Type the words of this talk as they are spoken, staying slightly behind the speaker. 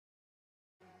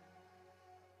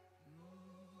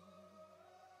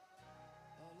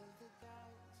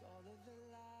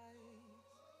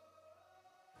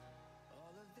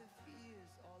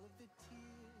fears, all of the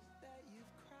tears that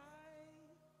you've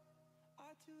cried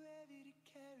are too heavy to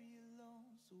carry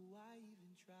alone, so why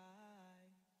even try?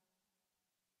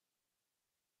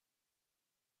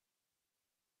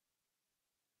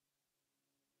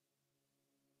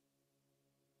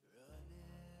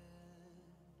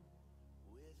 Running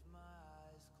with my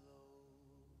eyes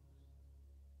closed,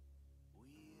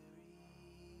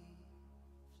 weary,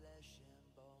 flesh and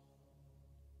bone.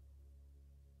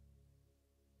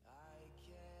 I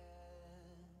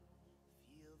can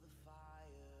feel the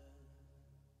fire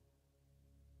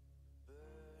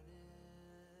burning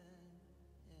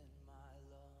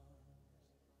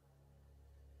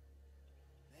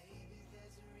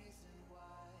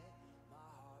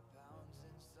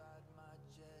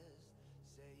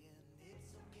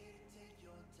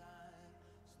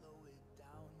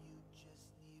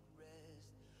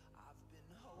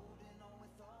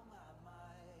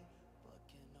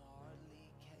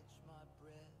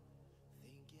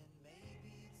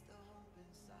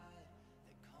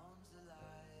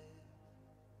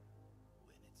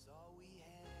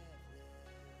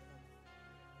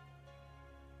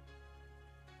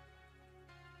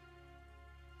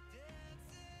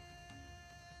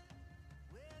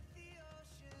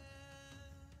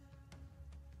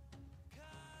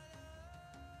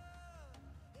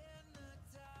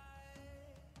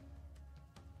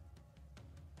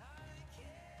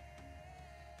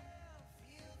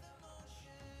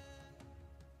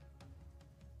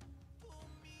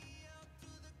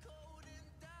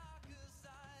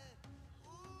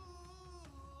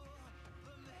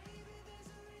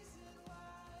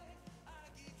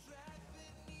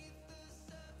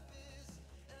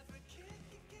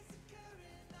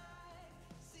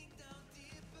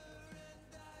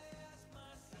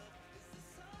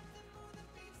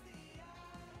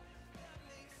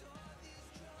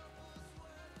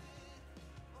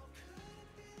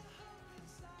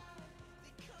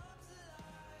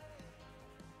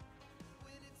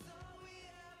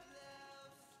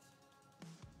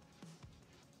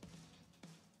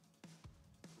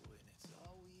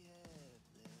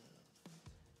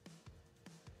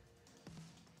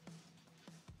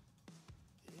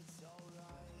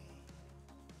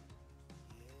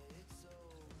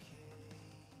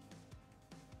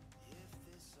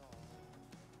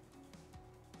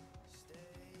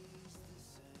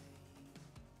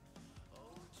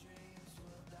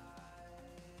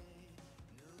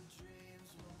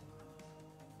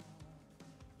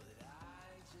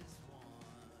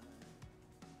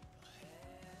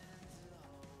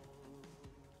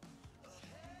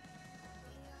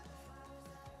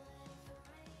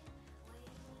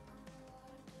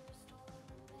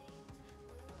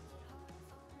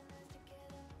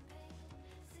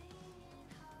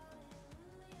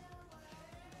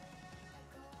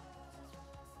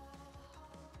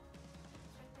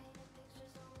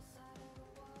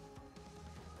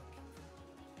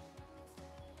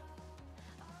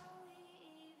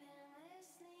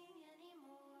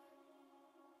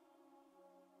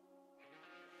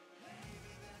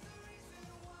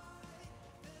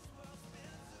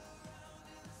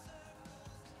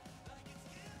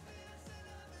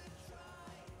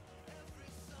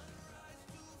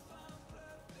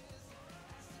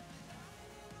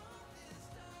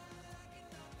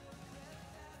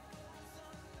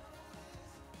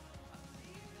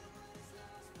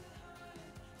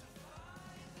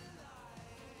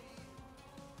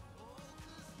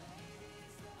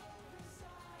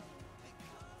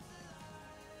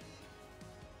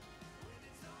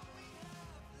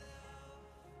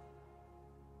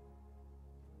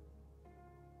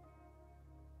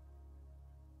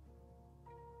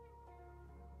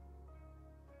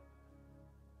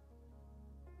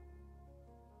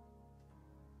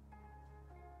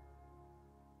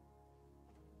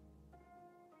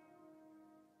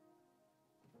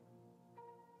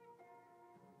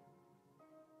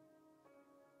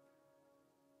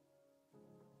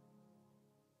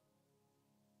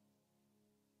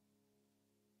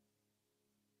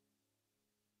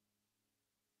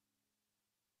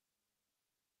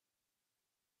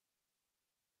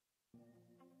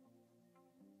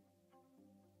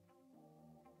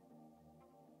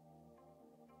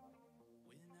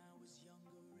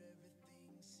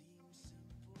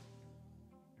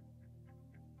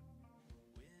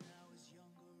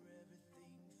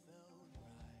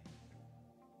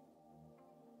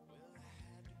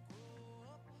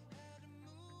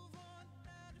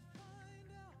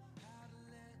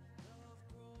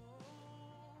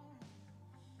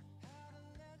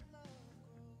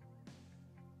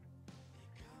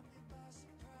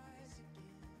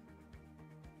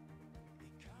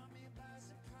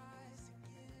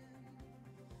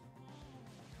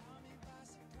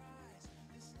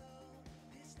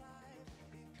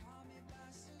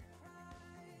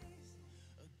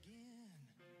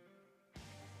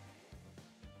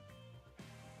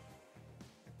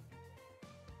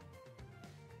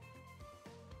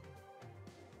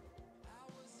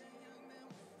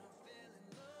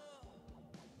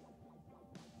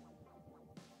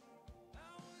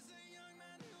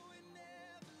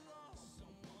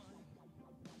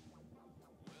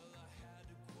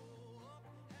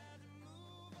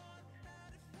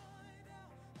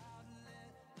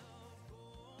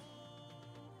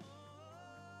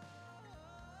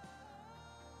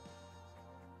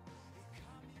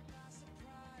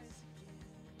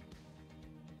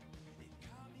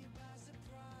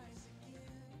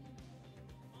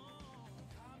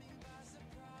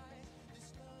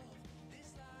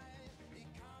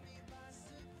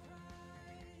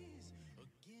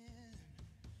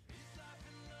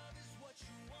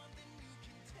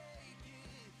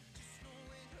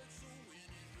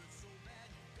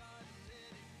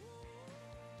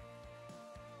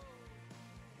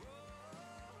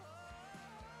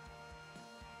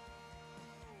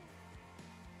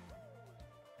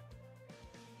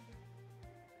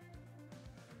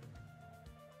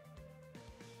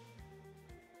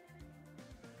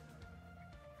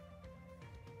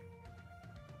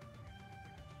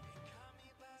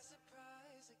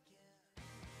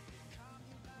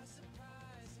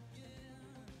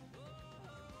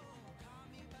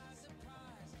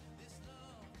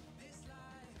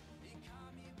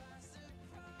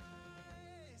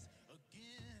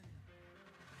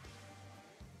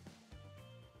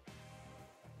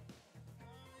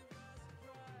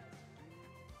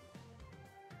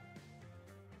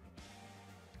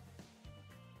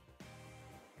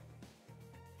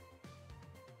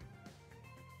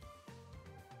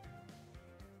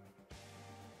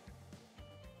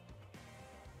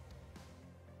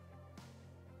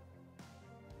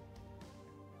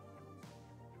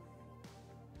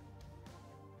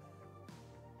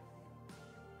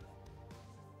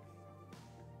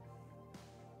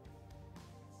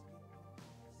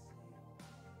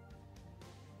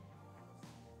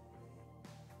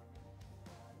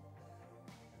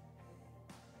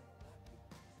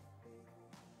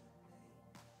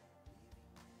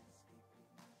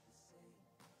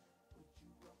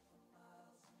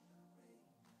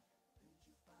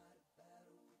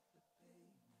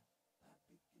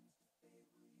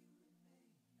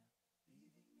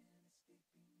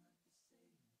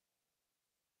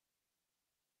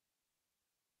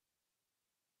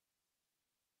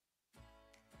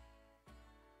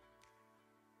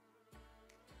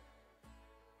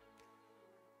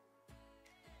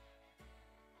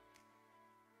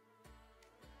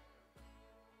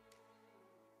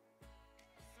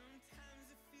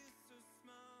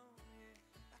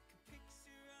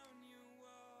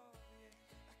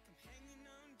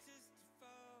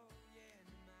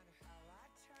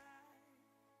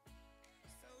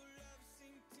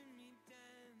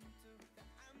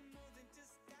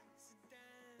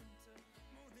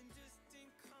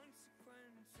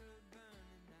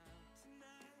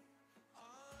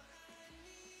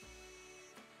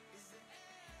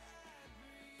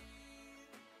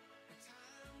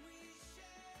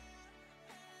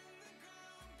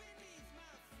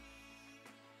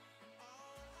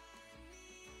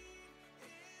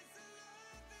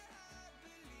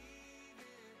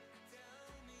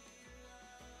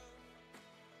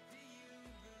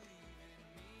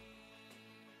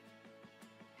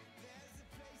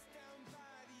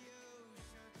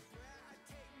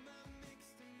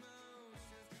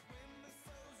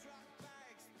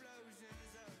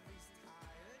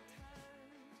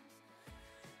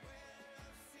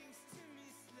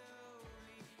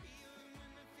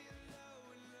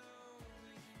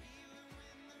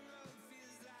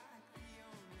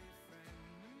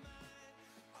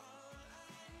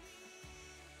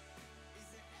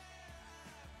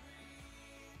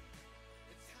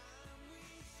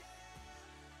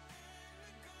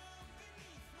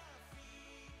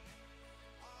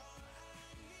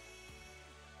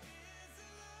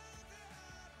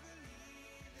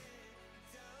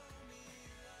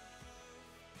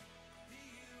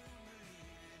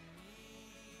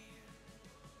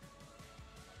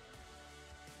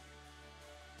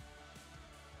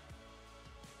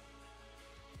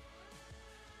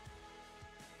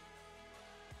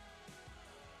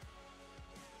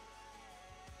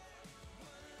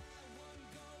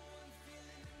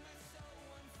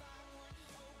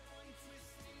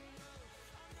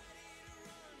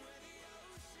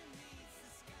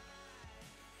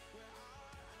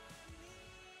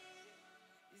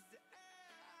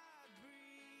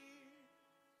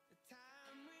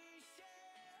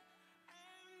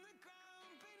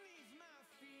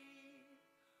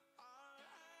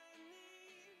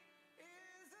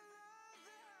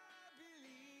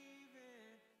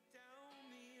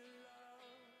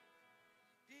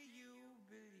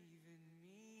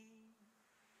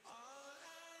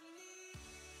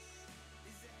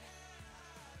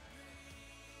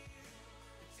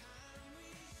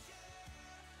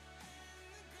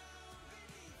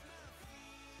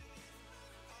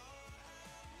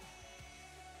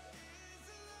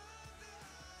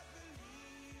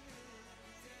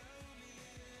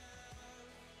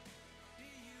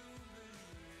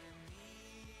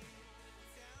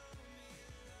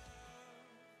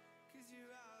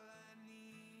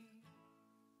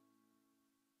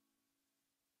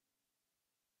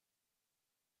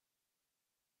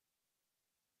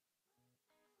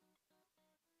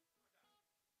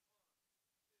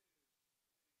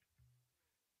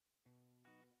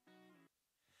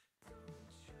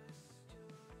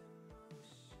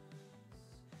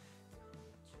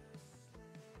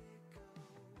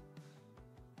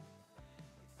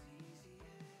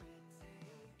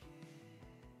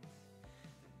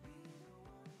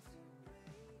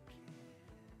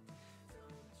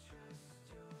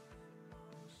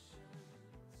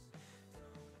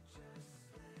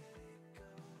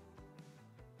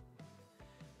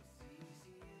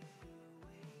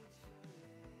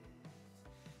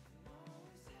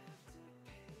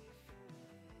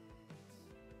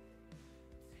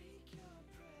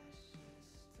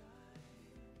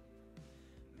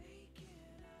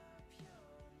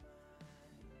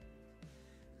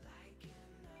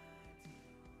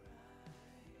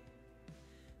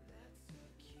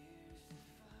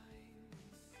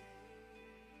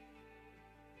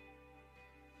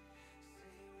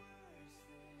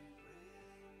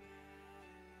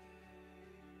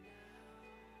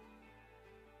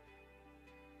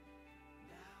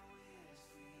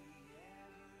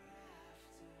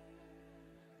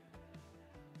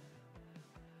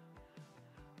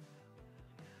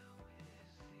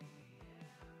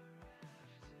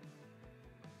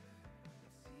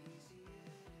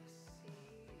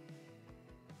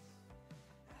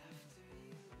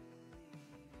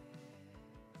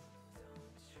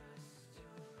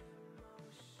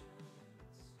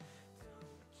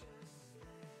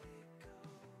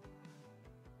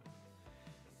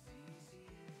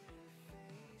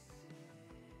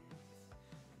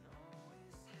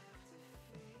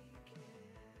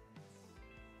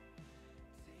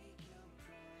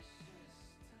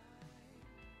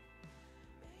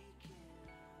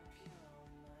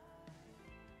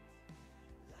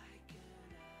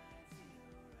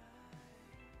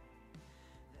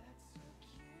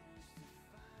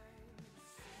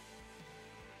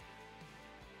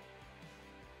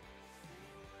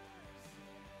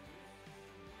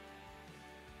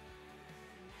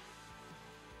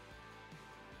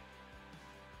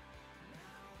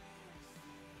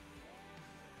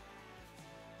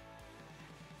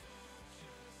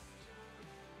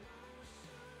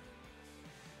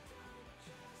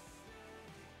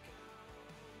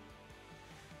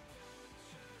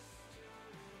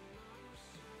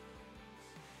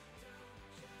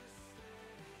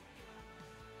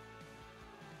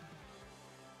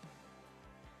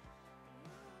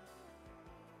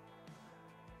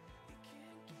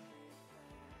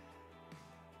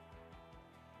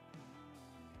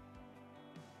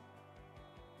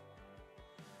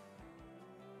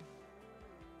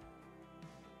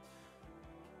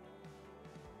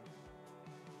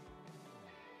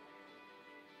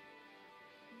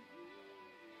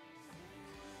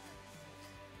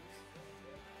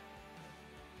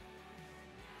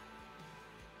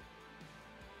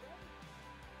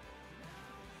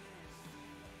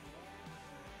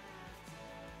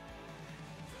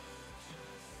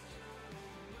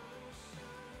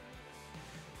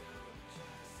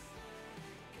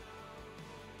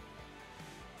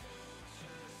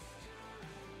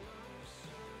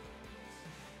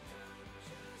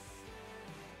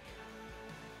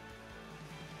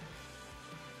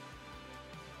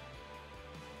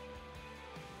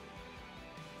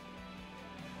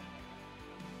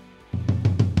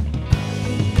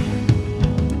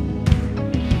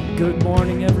Good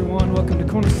morning, everyone. Welcome to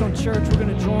Cornerstone Church. We're going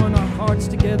to join our hearts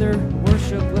together,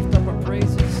 worship, lift up our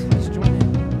praises. Let's join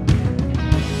in.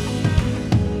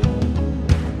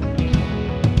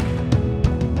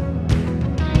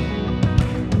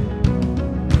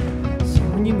 So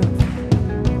when you move,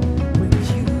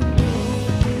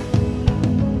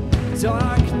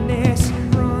 darkness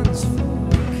runs for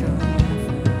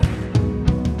cover.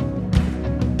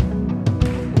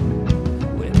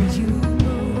 When you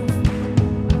move,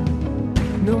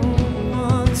 no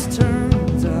one's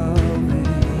turned away.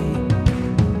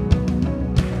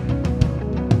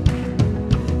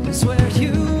 'Cause where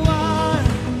you are,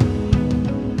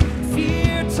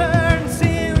 fear turns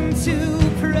into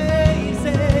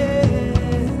praises.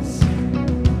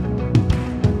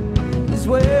 'Cause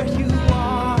where you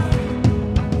are,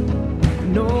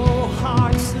 no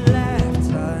hearts left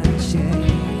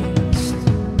unchanged.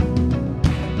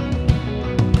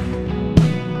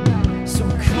 So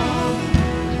come,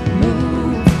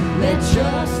 move, let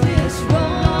justice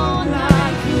roll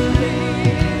like a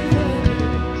river.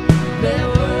 Let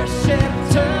worship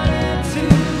turn into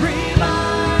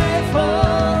revival.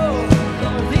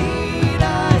 Lord, lead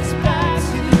us back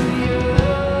to you.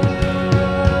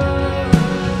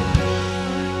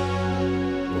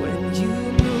 When you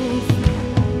move,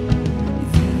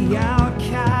 the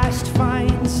outcast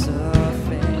finds a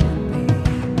family.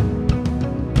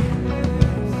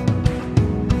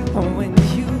 When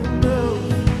you move,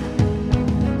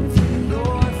 the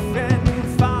orphan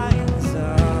finds a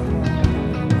home.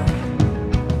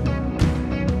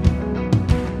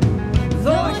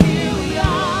 Lord, here we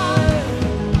are.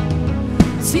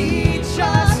 Teach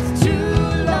us to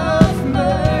love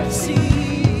mercy.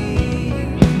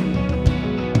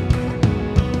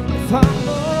 With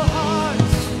humble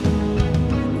hearts,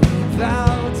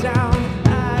 bow down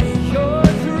at your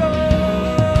throne.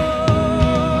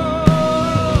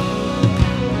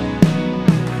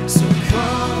 So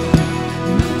come,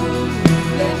 move,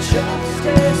 let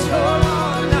justice roll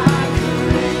on like a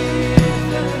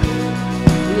river.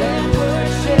 Let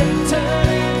worship turn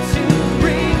into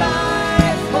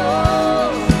revival.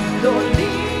 Lord,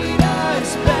 lead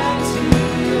us back to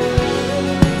you.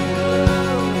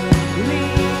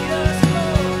 Lead us,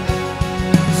 Lord.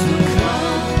 So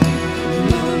come,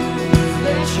 move,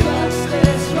 let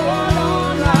justice roll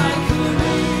on like a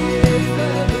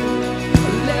river.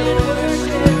 Let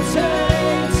worship turn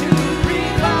into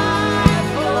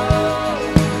revival.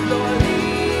 Lord,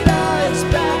 lead us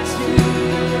back to you.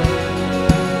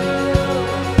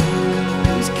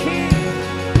 He's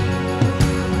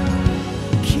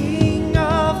King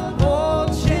of all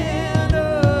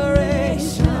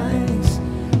generations.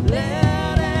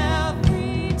 Let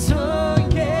every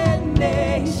tongue and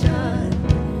nation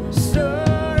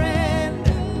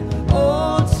surrender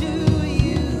all to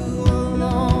you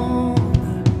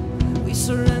alone. We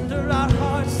surrender our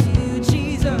hearts to you,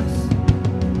 Jesus.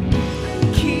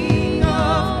 King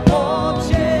of all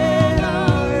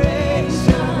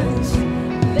generations,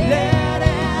 let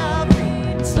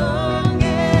every tongue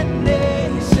and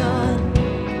nation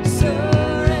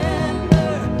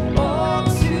surrender all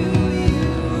to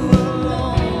you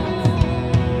alone.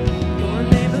 Your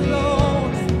name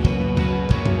alone.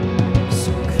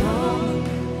 So come,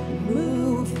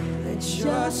 move, let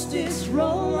justice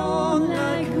roll on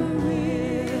like a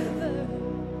river.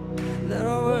 Let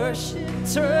our worship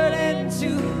turn into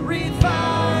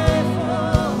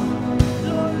revival.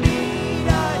 Lord, lead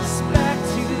us back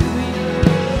to you.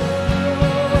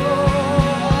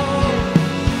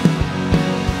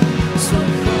 So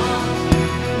come,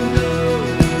 move,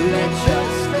 let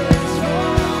justice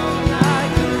roll on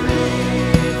like a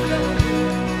river.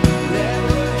 Let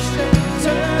worship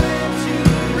turn into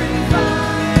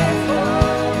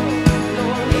revival.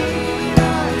 Lord, lead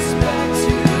us back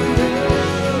to you.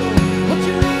 Won't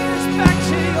you lead us back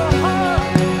to your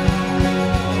heart?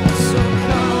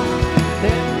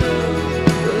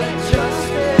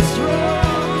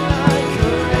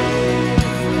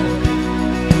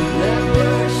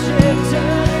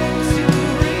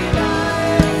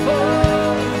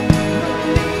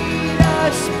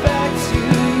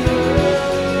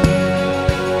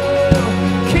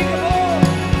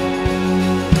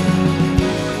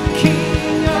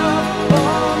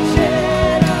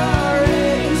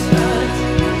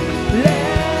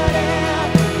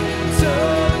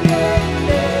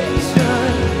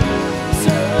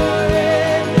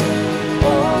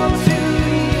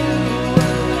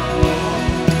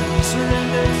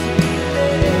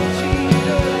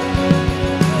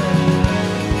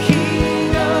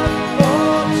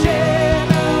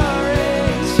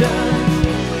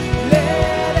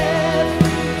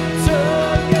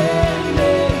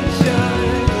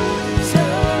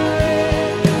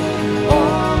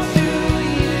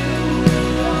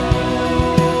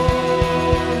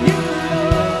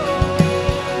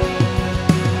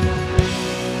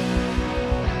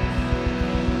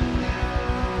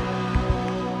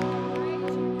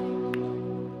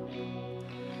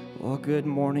 Well, good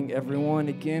morning, everyone.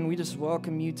 Again, we just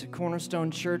welcome you to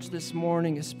Cornerstone Church this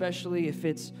morning, especially if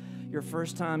it's your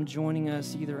first time joining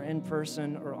us either in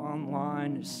person or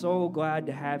online. So glad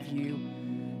to have you.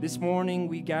 This morning,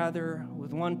 we gather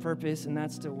with one purpose, and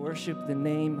that's to worship the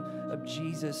name of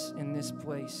Jesus in this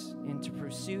place and to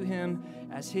pursue him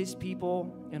as his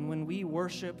people. And when we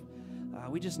worship,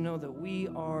 we just know that we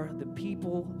are the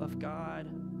people of God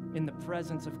in the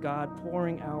presence of God,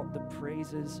 pouring out the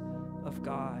praises of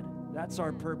God. That's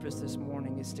our purpose this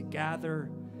morning, is to gather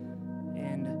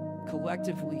and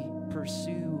collectively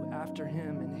pursue after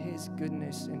him and his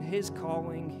goodness and his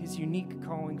calling, his unique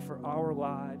calling for our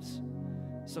lives.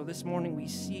 So this morning we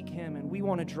seek him and we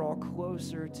want to draw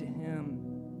closer to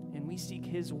him, and we seek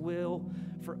his will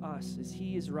for us as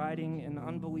he is writing an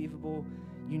unbelievable,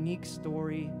 unique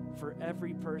story for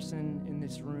every person in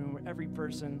this room, or every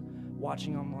person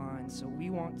watching online. So we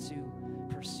want to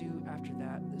pursue after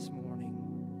that this morning.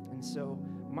 And so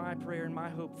my prayer and my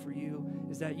hope for you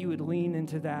is that you would lean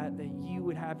into that you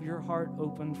would have your heart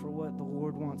open for what the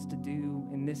Lord wants to do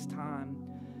in this time.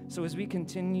 So as we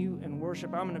continue in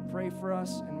worship, I'm going to pray for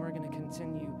us, and we're going to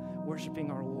continue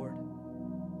worshiping our Lord.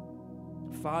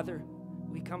 Father,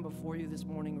 we come before you this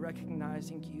morning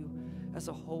recognizing you as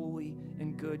a holy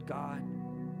and good God,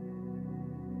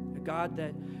 a God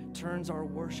that turns our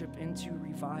worship into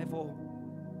revival,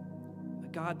 a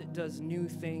God that does new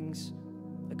things,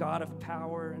 a God of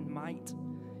power and might.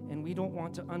 And we don't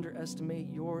want to underestimate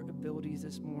your abilities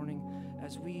this morning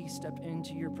as we step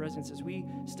into your presence, as we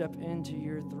step into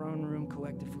your throne room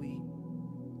collectively.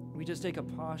 We just take a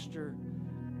posture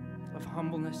of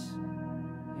humbleness,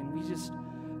 and we just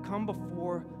come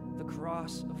before the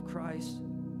cross of Christ,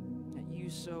 that you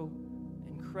so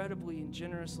incredibly and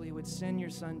generously would send your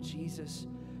son Jesus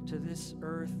to this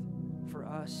earth for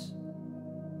us.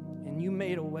 And you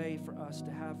made a way for us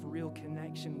to have real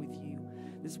connection with you.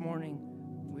 This morning,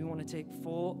 we want to take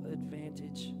full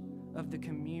advantage of the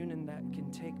communion that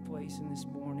can take place in this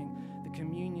morning, the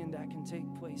communion that can take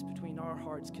place between our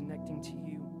hearts connecting to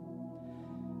you.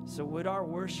 So would our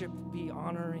worship be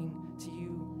honoring to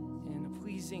you and a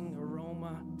pleasing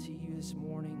aroma to you this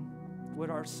morning? Would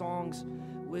our songs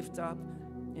lift up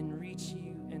and reach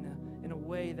you in a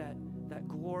way that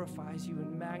glorifies you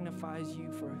and magnifies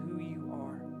you for who you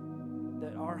are?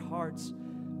 That our hearts,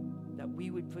 that we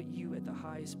would put you at the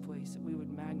highest place, that we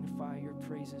would magnify your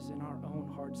praises in our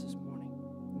own hearts this morning.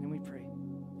 And then we pray,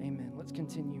 amen. Let's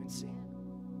continue and sing.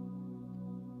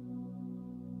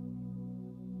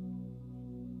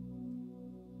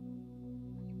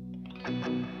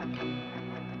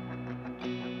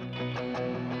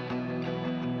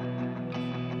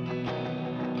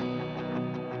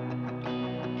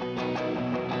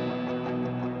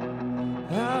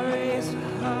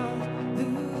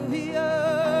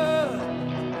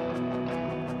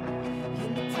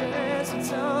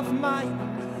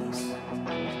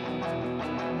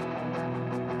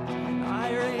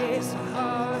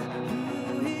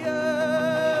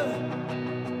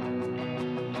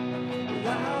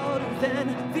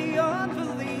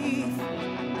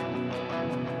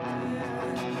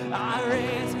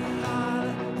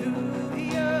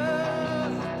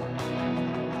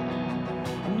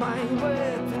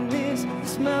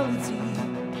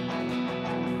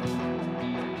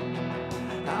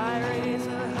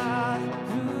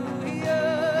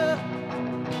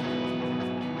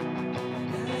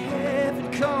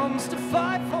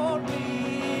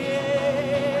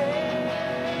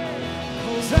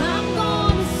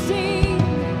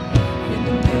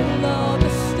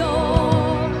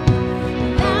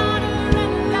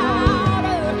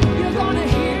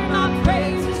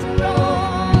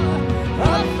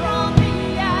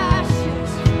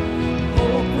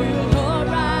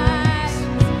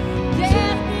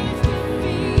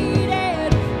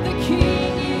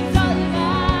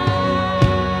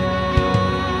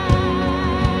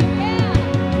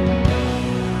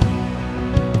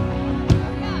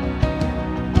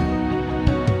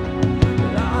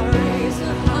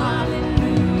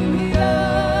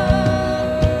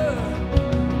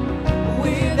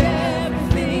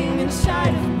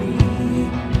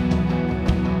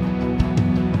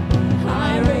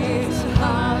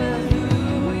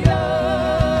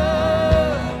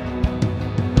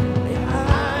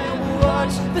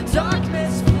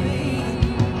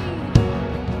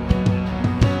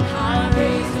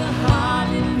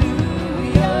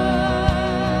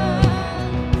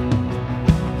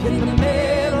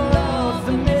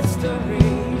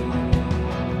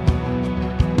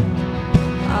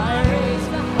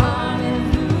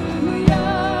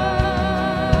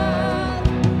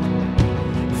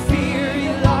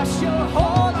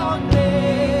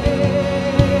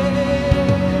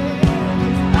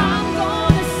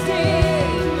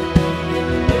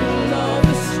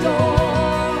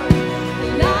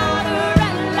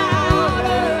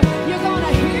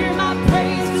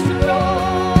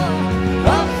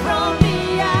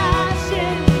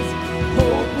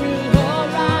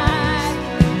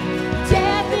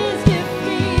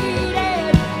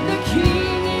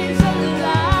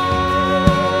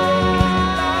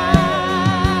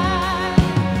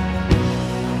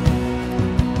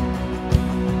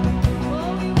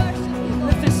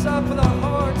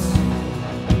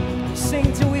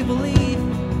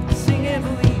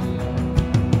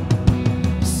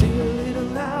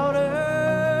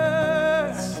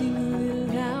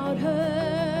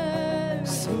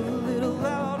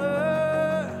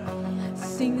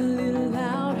 Sing a little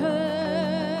louder.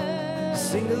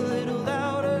 Sing a little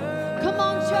louder. Come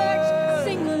on, church,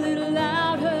 sing a little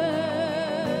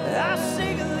louder. I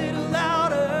sing a little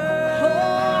louder.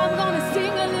 Oh, I'm gonna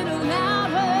sing a little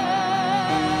louder.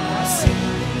 I sing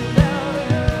a little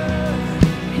louder.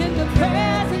 In the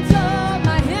presence of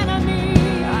my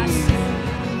enemy. I sing a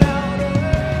little louder.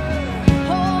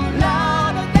 Oh,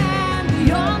 louder than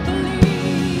the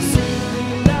unbelief. Sing a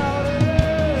little louder.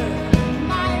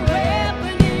 My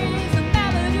weapon is a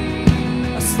melody.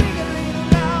 I sing a little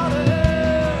louder.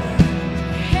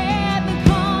 Heaven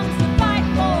comes to fight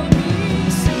for me.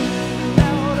 Sing a little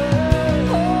louder.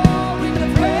 Oh, in the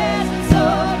presence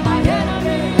of my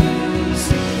enemy.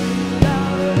 Sing a little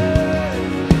louder.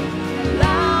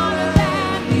 Louder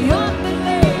than the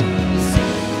unbelief.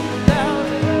 Sing a little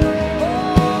louder.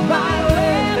 Oh, my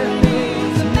weapon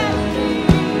is a melody.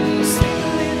 Sing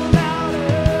a little louder.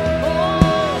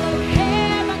 Oh,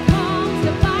 heaven comes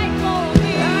to fight for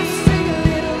me. I sing a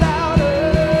little louder.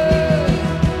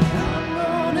 I'm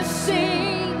gonna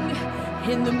sing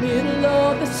in the middle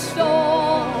of the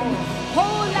storm.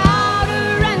 Oh,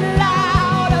 louder and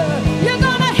louder. You're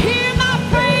gonna hear my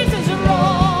praises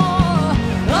roar.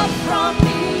 Up from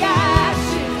the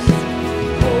ashes,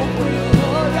 hope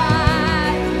will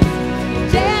arise.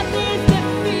 Death is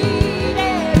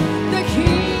defeated, the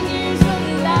King is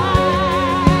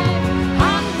alive.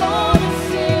 I'm gonna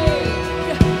sing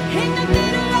in the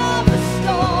middle of the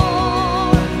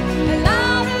storm.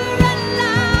 Louder and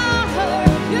louder,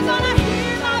 you're gonna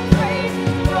hear my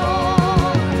praises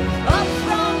roar. Up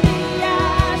from the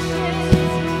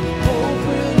ashes, hope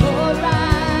will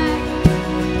arise.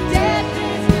 Death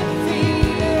is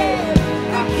defeated,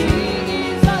 our King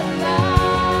is alive.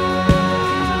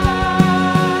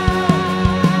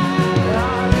 I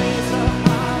raise a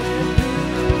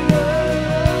hallelujah.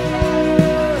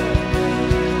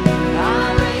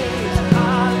 I raise a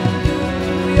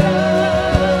hallelujah.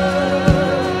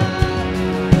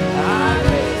 I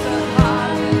raise a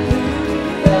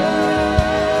hallelujah.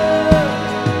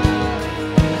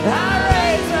 I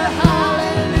raise a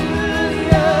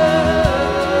hallelujah.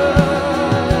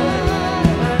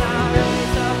 I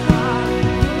raise a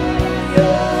hallelujah.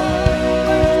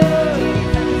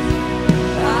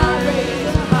 I raise a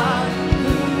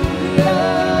hallelujah.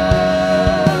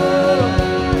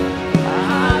 I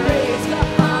raise a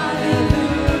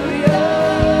hallelujah.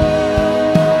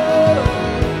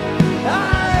 I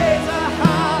raise a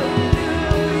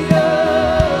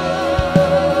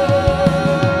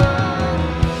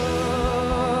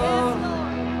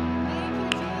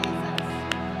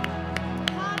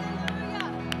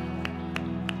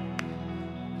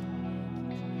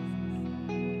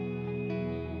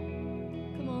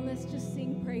Come on, let's just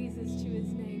sing praises to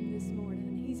his name this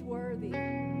morning. He's worthy. We love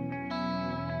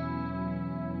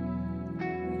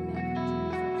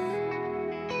you,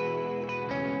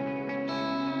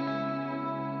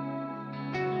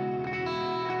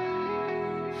 Jesus.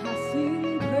 I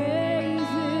sing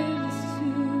praises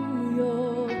to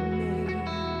your name.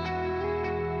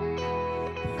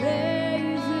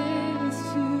 Praises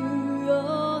to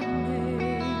your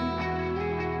name.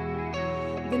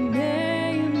 The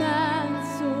name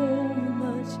that's so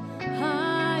much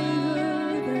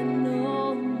higher than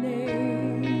all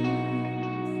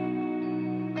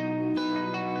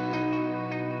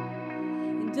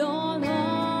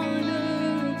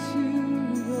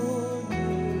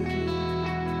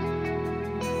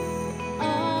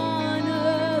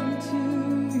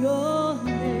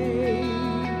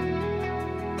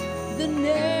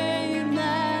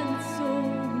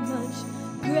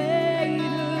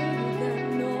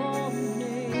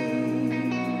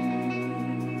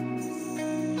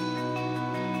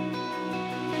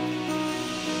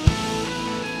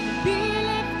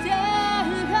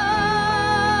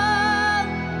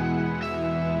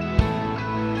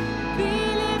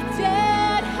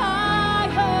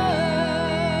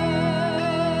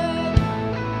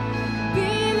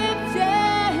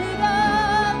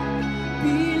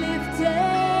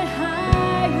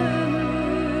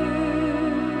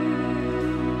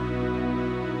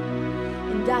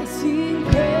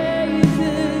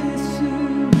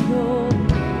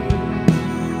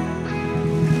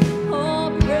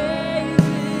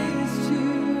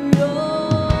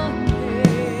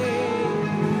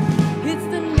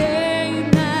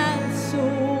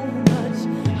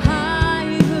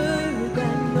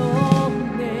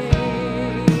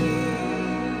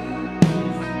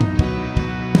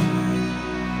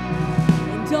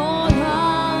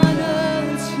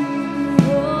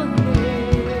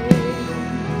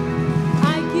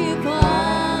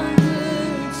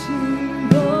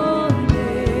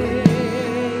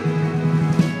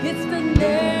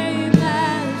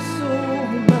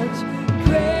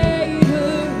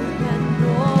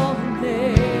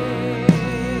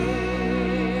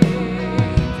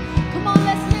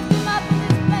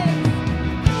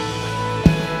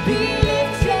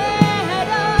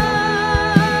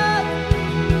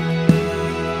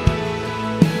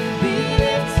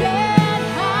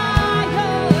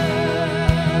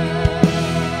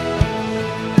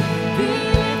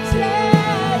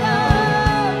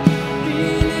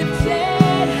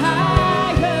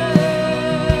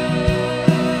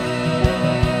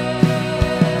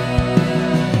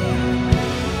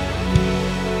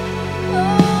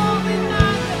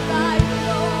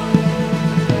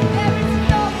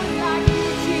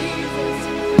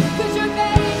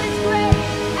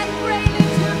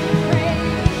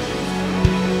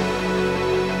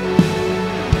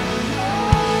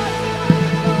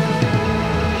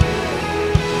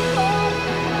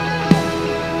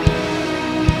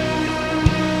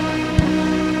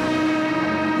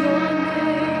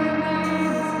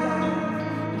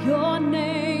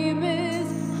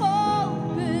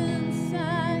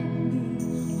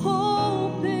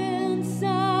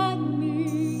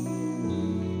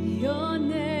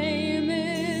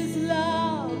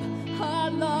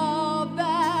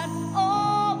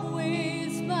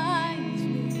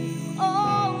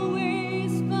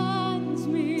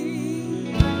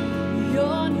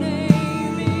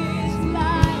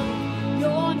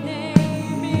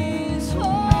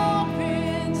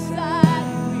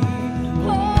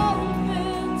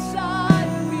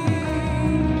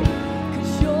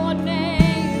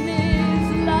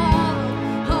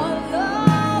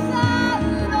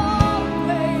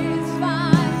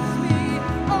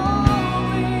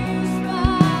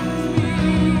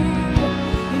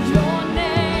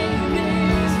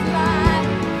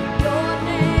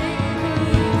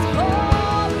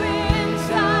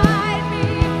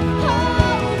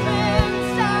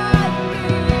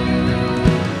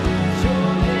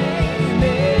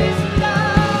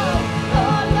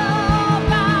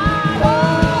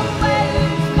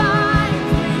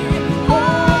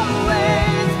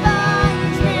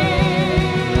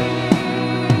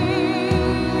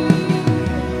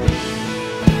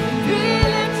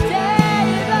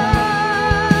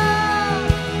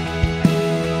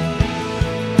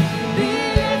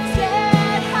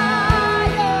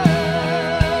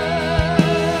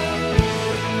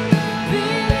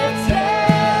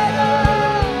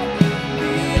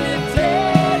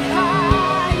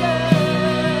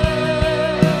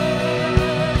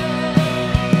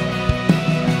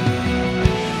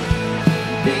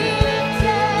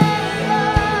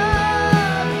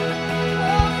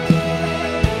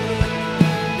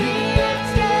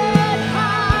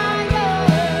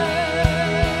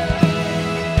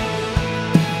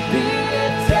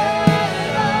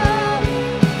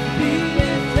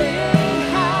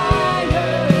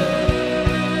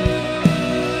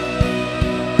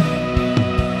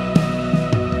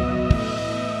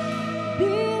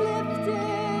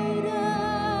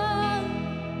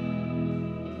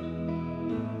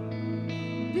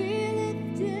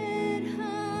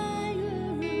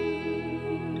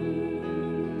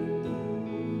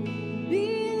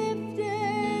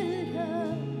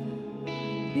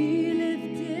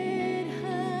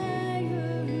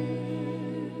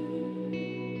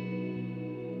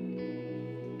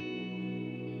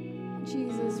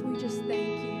we just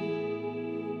thank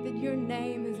you that your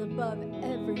name is above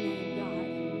every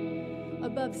name, God.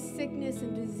 Above sickness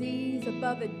and disease,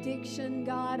 above addiction,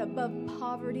 God, above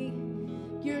poverty.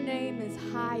 Your name is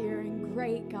higher and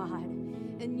great, God.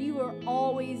 And you are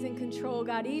always in control,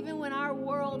 God. Even when our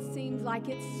world seems like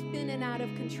it's spinning out of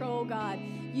control, God,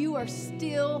 you are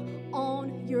still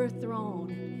on your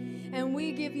throne. And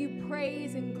we give you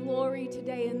praise and glory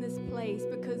today in this place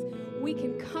because we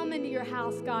can come into your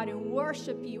house, God, and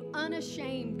worship you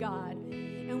unashamed, God.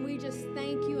 And we just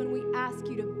thank you and we ask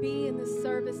you to be in this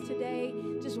service today.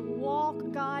 Just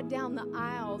walk, God, down the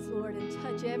aisles, Lord, and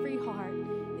touch every heart.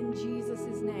 In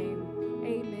Jesus' name,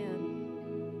 amen.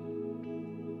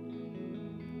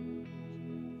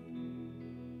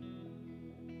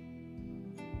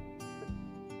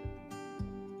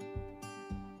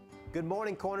 Good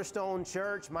morning, Cornerstone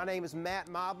Church. My name is Matt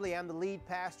Mobley. I'm the lead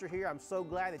pastor here. I'm so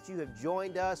glad that you have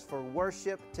joined us for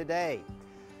worship today.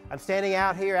 I'm standing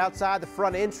out here outside the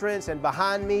front entrance, and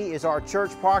behind me is our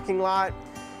church parking lot.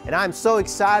 And I'm so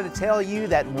excited to tell you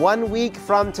that 1 week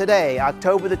from today,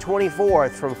 October the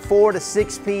 24th, from 4 to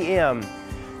 6 p.m.,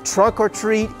 Trunk or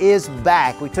Treat is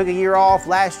back. We took a year off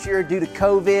last year due to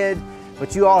COVID,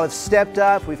 but you all have stepped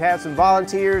up. We've had some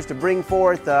volunteers to bring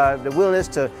forth the willingness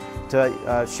to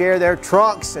share their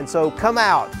trunks. And so come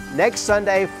out next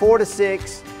Sunday, 4 to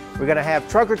 6. We're going to have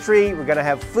trunk or treat. We're going to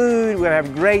have food. We're going to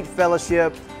have great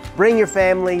fellowship. Bring your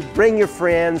family, bring your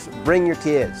friends, bring your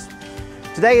kids.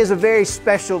 Today is a very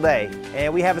special day,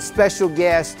 and we have a special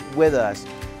guest with us,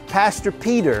 Pastor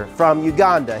Peter from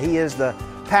Uganda. He is the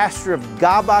pastor of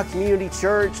Gaba Community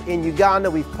Church in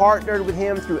Uganda. We've partnered with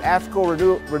him through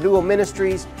Africa Renewal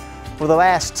Ministries for the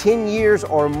last 10 years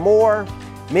or more.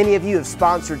 Many of you have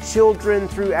sponsored children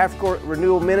through Africa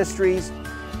Renewal Ministries.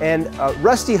 And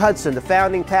Rusty Hudson, the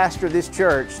founding pastor of this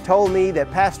church, told me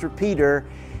that Pastor Peter,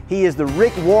 he is the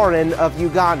Rick Warren of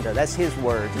Uganda. That's his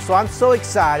words. And so I'm so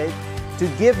excited to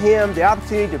give him the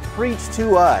opportunity to preach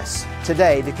to us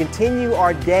today, to continue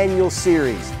our Daniel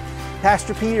series.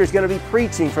 Pastor Peter is going to be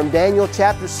preaching from Daniel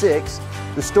chapter 6,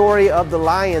 the story of the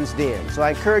lion's den. So I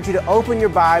encourage you to open your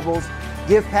Bibles,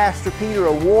 give Pastor Peter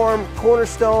a warm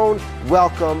Cornerstone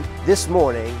welcome this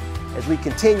morning as we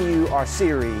continue our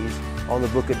series on the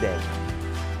book of Daniel.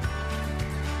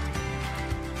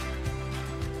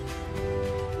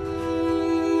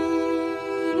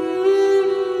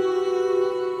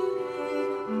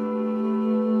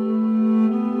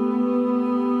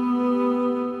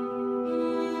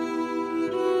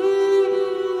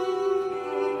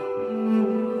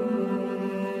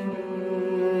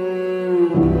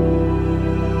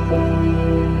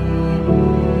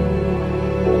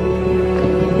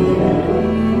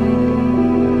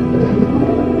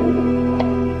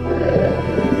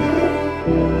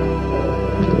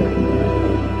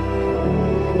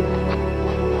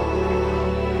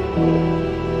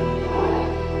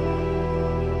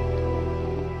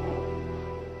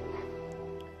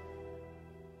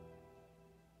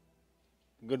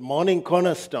 Good morning,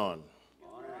 Cornerstone.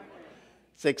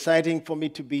 It's exciting for me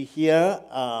to be here.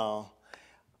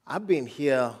 I've been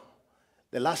here,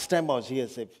 the last time I was here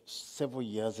several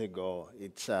years ago.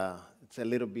 It's a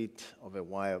little bit of a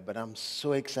while, but I'm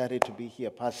so excited to be here.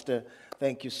 Pastor,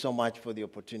 thank you so much for the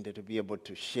opportunity to be able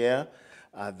to share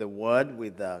the word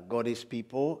with God's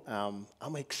people.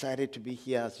 I'm excited to be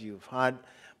here. As you've heard,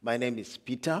 my name is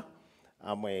Peter.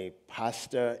 I'm a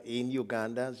pastor in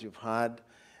Uganda, as you've heard.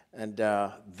 And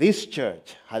this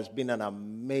church has been an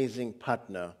amazing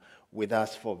partner with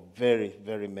us for very,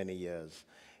 very many years.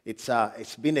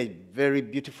 It's been a very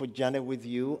beautiful journey with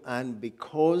you, and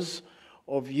because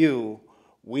of you,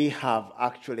 we have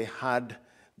actually had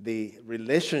the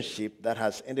relationship that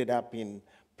has ended up in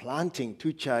planting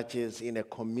two churches in a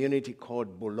community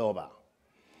called Buloba.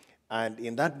 And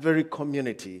in that very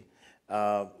community,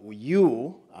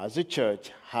 you, as a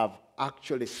church, have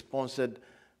actually sponsored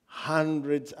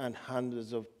hundreds and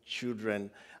hundreds of children,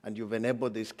 and you've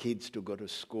enabled these kids to go to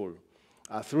school.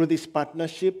 Through this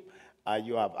partnership,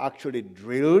 you have actually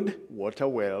drilled water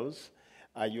wells.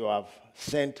 You have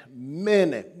sent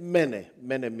many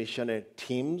missionary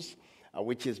teams,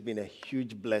 which has been a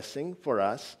huge blessing for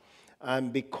us.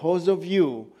 And because of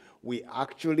you, we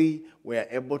actually were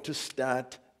able to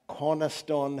start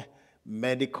Cornerstone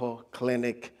Medical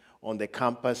Clinic on the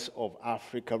campus of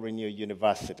Africa Renewal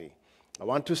University. I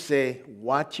want to say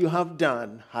what you have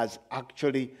done has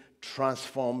actually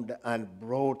transformed and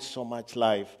brought so much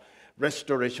life,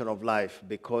 restoration of life,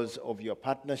 because of your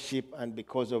partnership and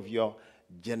because of your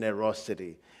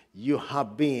generosity. You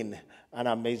have been an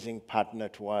amazing partner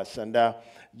to us, and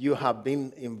you have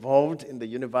been involved in the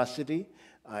university.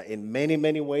 in many,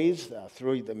 many ways,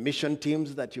 through the mission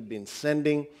teams that you've been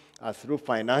sending, through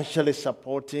financially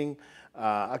supporting.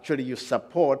 Actually, you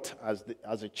support,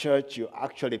 as a church, you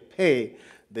actually pay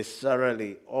the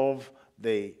salary of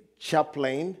the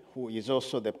chaplain, who is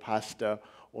also the pastor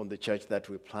on the church that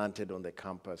we planted on the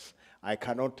campus. I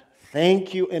cannot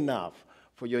thank you enough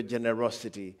for your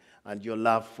generosity and your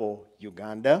love for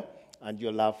Uganda and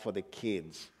your love for the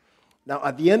kids. Now,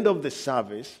 at the end of the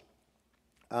service,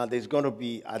 there's going to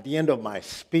be, at the end of my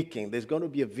speaking, there's going to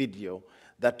be a video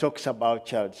that talks about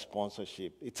child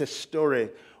sponsorship. It's a story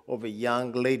of a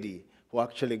young lady who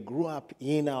actually grew up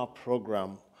in our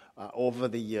program over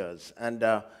the years. And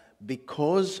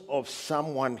because of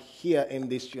someone here in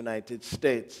this United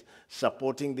States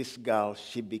supporting this girl,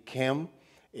 she became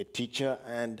a teacher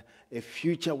and a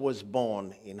future was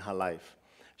born in her life.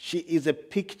 She is a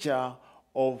picture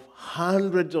of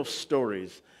hundreds of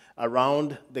stories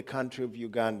around the country of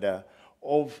Uganda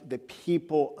of the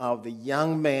people, of the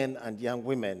young men and young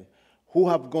women who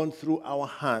have gone through our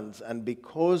hands, and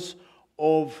because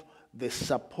of the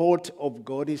support of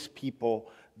God's people,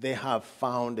 they have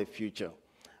found a future.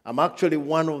 I'm actually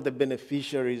one of the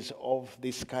beneficiaries of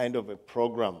this kind of a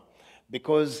program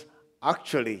because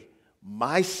actually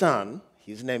my son,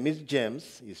 his name is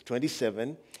James, he's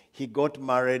 27, he got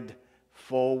married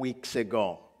 4 weeks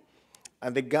ago.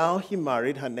 And the girl he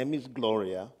married, her name is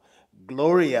Gloria.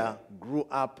 Gloria grew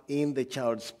up in the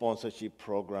child sponsorship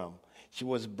program. She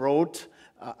was brought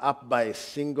up by a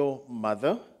single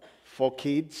mother, 4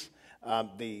 kids.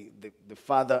 The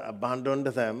father abandoned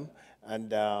them,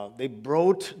 and they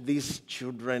brought these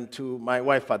children to my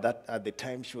wife. At the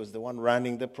time, she was the one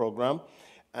running the program,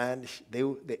 and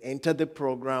they entered the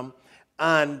program,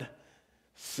 and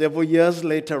several years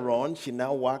later on, she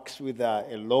now works with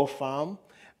a law firm,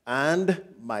 and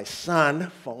my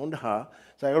son found her.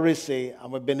 So I always say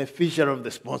I'm a beneficiary of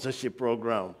the sponsorship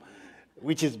program,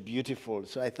 which is beautiful.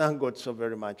 So I thank God so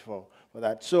very much for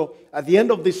that. So at the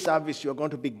end of this service, you're going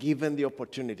to be given the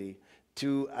opportunity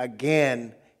to,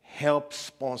 again, help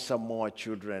sponsor more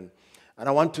children. And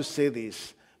I want to say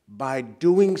this, by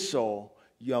doing so,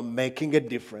 you're making a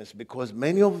difference because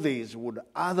many of these would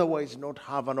otherwise not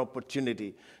have an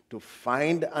opportunity to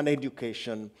find an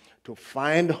education, to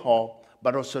find hope,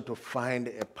 but also to find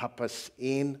a purpose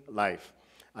in life.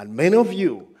 And many of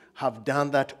you have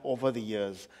done that over the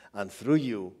years, and through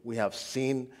you, we have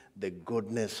seen the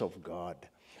goodness of God.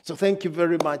 So thank you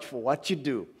very much for what you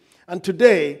do. And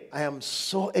today, I am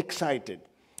so excited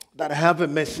that I have a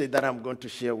message that I'm going to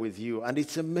share with you, and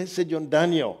it's a message on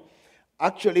Daniel.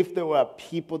 Actually, if there were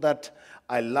people that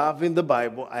I love in the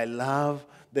Bible, I love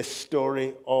the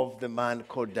story of the man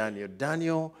called Daniel.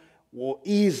 Daniel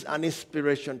is an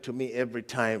inspiration to me every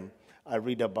time I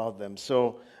read about them.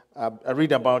 So I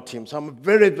read about him. So I'm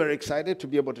very, very excited to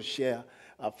be able to share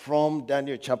from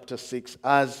Daniel chapter 6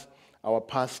 as our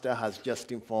pastor has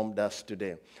just informed us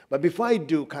today. But before I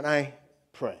do, can I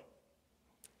pray?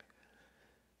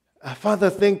 Father,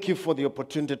 thank you for the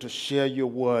opportunity to share your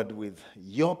word with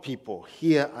your people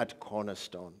here at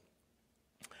Cornerstone.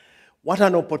 What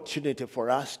an opportunity for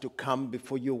us to come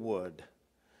before your word,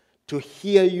 to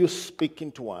hear you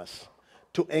speaking to us,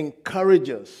 to encourage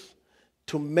us,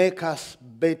 to make us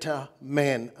better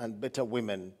men and better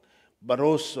women, but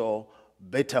also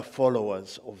better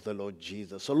followers of the Lord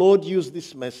Jesus. So Lord, use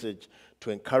this message to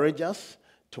encourage us,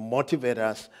 to motivate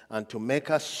us, and to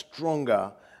make us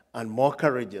stronger and more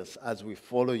courageous as we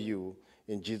follow you.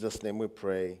 In Jesus' name we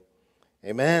pray.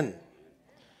 Amen.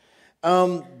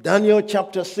 Daniel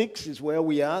chapter 6 is where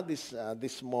we are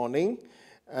this morning.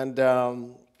 And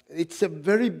it's a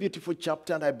very beautiful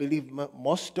chapter, and I believe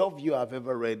most of you have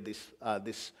ever read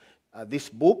this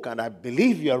book, and I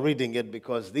believe you are reading it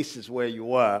because this is where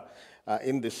you are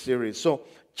in this series. So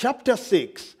chapter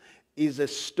 6 is a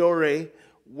story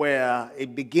where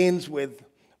it begins with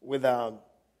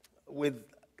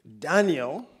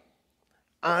Daniel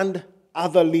and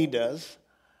other leaders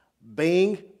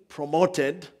being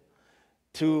promoted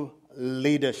to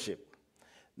leadership.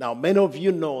 Now, many of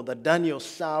you know that Daniel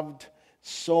served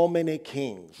so many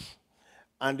kings,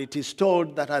 and it is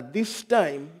told that at this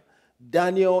time,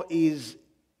 Daniel is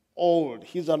old.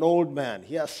 He's an old man.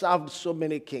 He has served so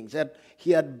many kings.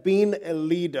 He had been a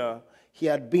leader. He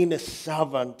had been a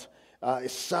servant,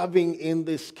 serving in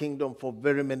this kingdom for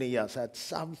very many years. Had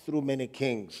served through many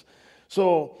kings.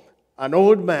 So an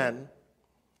old man,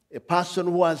 a person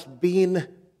who has been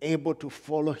able to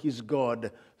follow his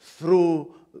God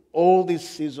through all this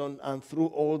season and through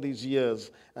all these years.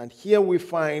 And here we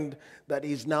find that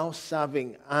he's now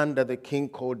serving under the king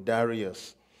called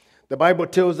Darius. The Bible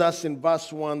tells us in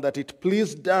verse 1 that it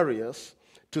pleased Darius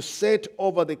to set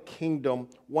over the kingdom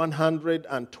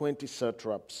 120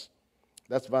 satraps.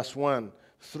 That's verse 1.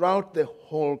 Throughout the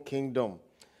whole kingdom,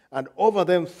 and over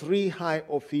them 3 high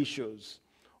officials.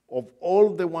 Of all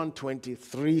the 120,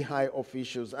 3 high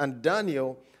officials, and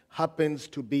Daniel happens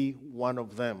to be one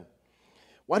of them.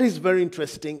 What is very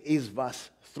interesting is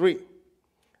verse 3.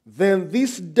 Then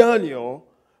this Daniel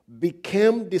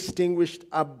became distinguished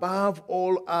above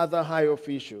all other high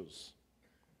officials,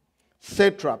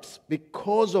 satraps,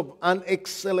 because of an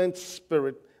excellent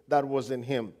spirit that was in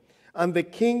him. And the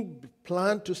king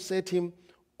planned to set him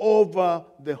over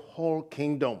the whole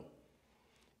kingdom.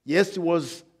 Yes, he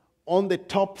was on the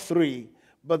top 3,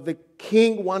 but the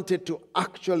king wanted to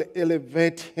actually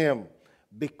elevate him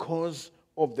because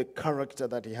of the character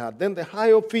that he had. Then the high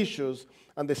officials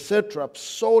and the satraps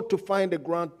sought to find a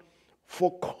ground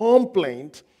for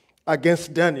complaint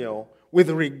against Daniel with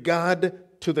regard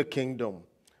to the kingdom,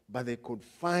 but they could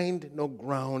find no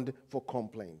ground for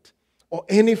complaint or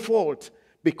any fault,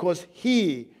 because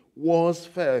he was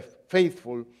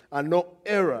faithful and no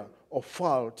error or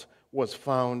fault was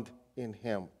found in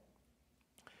him.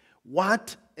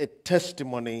 What a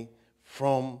testimony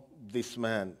from this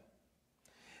man.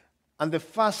 And the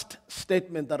first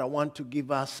statement that I want to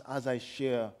give us as I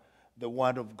share the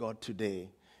word of God today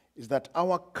is that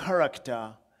our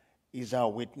character is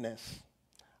our witness.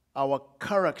 Our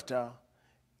character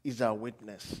is our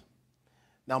witness.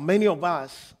 Now, many of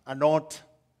us are not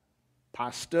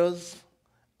pastors,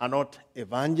 are not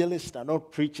evangelists, are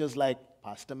not preachers like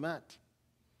Pastor Matt.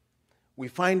 We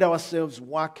find ourselves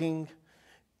working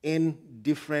in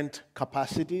different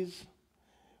capacities.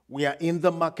 We are in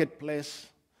the marketplace.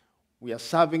 We are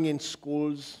serving in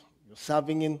schools. You're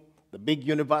serving in the big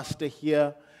university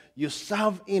here. You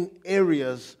serve in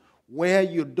areas where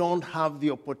you don't have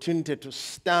the opportunity to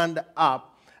stand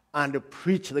up and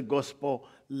preach the gospel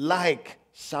like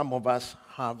some of us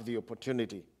have the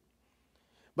opportunity.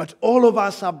 But all of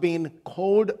us have been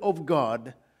called of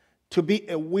God to be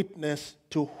a witness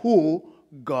to who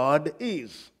God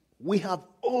is. We have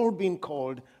all been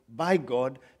called by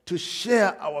God to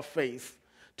share our faith,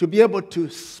 to be able to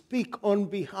speak on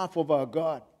behalf of our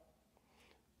God.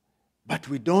 But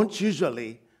we don't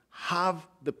usually have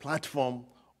the platform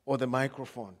or the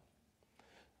microphone.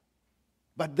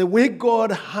 But the way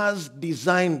God has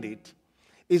designed it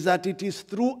is that it is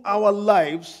through our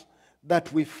lives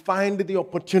that we find the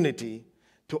opportunity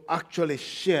to actually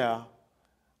share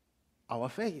our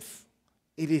faith.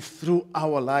 It is through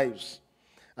our lives.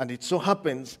 And it so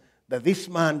happens that this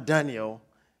man, Daniel,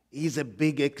 is a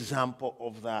big example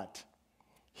of that.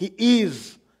 He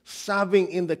is serving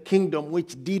in the kingdom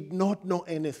which did not know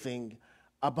anything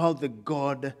about the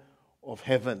God of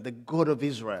heaven, the God of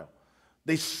Israel.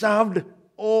 They served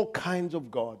all kinds of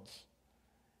gods.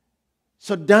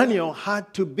 So Daniel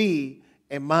had to be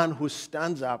a man who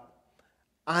stands up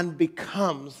and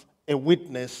becomes a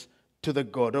witness to the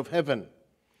God of heaven.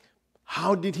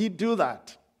 How did he do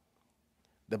that?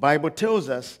 The Bible tells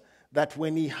us that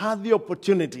when he had the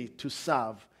opportunity to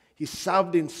serve, he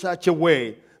served in such a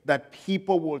way that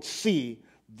people would see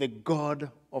the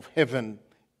God of heaven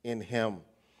in him.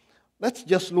 Let's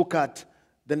just look at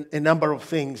a number of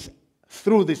things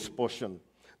through this portion.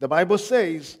 The Bible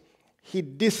says he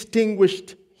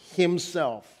distinguished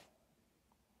himself.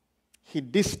 He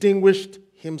distinguished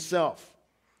himself.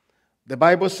 The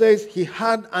Bible says he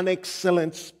had an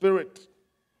excellent spirit.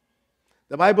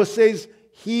 The Bible says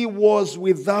he was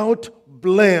without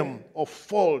blame or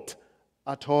fault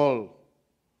at all.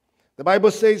 The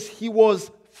Bible says he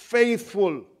was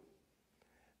faithful.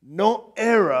 No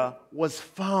error was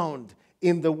found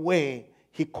in the way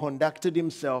he conducted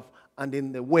himself and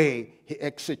in the way he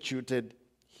executed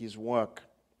his work.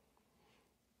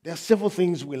 There are several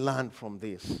things we learn from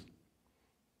this.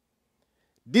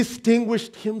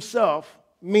 Distinguished himself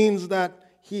means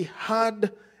that he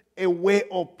had a way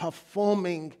of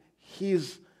performing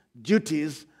his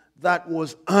duties that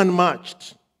was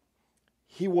unmatched.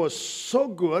 He was so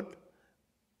good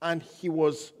and he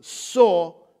was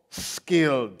so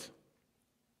skilled.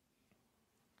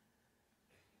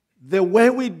 The way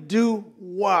we do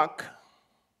work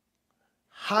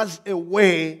has a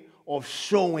way of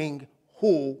showing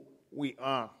who we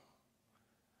are.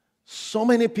 So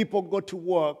many people go to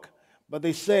work, but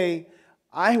they say,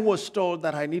 I was told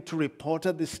that I need to report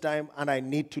at this time and I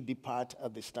need to depart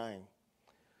at this time.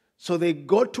 So they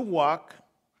go to work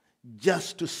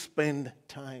just to spend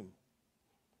time.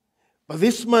 But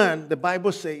this man, the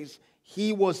Bible says,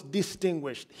 he was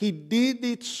distinguished. He did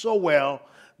it so well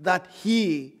that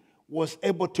he was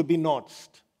able to be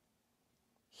noticed.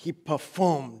 He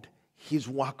performed his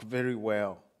work very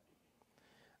well.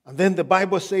 And then the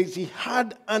Bible says he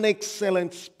had an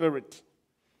excellent spirit.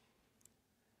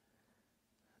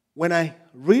 When I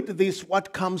read this,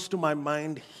 what comes to my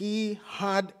mind? He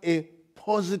had a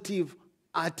positive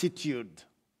attitude.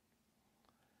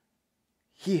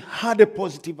 He had a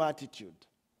positive attitude.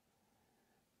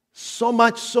 So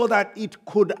much so that it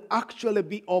could actually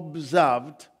be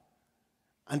observed,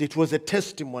 and it was a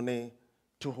testimony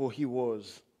to who he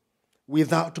was,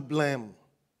 without blame.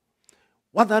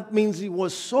 What that means, he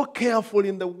was so careful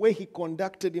in the way he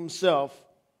conducted himself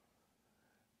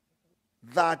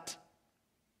that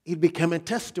it became a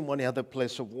testimony at the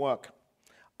place of work.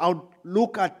 I'll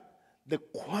look at the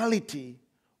quality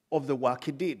of the work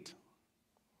he did.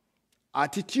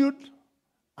 Attitude,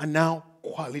 and now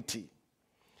quality.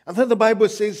 And then the Bible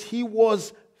says he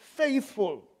was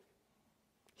faithful.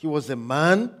 He was a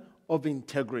man of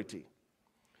integrity.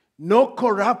 No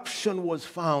corruption was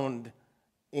found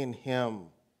in him.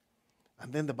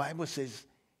 And then the Bible says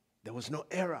there was no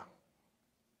error.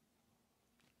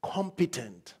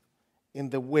 Competent in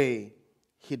the way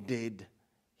he did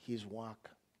his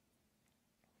work.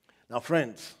 Now,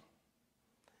 friends,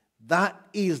 that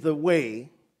is the way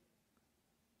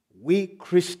we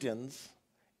Christians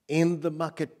in the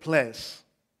marketplace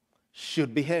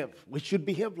should behave. We should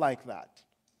behave like that.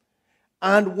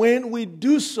 And when we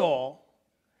do so,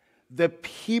 the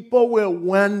people will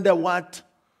wonder what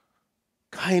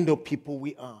kind of people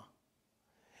we are.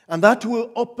 And that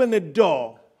will open a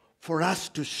door for us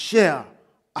to share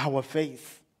our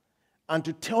faith and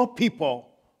to tell people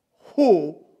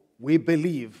who we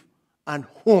believe and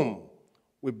whom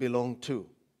we belong to.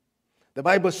 The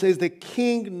Bible says the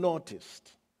king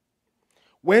noticed.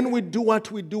 When we do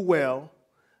what we do well,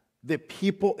 the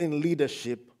people in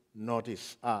leadership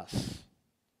notice us.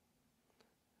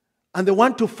 And they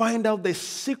want to find out the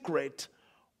secret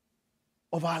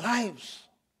of our lives.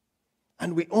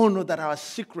 And we all know that our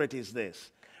secret is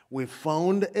this. We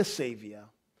found a Savior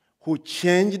who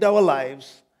changed our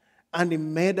lives and he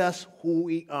made us who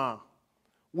we are.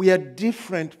 We are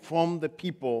different from the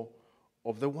people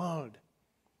of the world.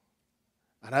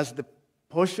 And as the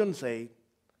portion says,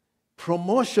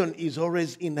 promotion is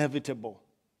always inevitable.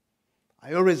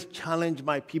 I always challenge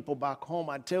my people back home.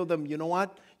 I tell them, you know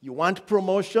what? You want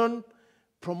promotion?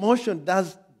 Promotion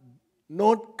does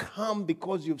not come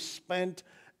because you've spent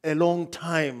a long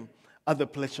time at the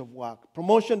place of work.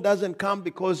 Promotion doesn't come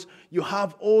because you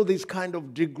have all these kind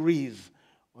of degrees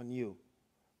on you.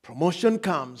 Promotion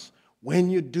comes when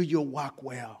you do your work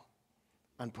well.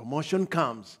 And promotion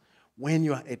comes when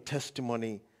you are a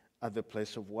testimony at the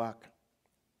place of work.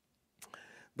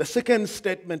 The second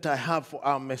statement I have for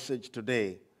our message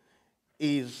today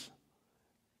is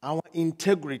our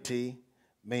integrity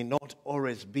may not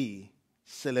always be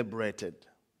celebrated.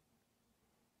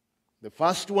 The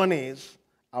first one is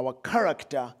our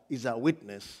character is our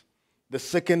witness. The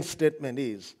second statement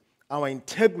is our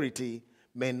integrity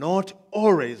may not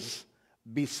always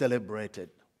be celebrated.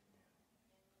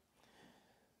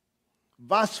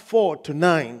 Verse 4 to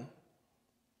 9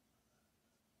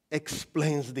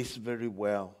 explains this very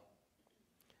well.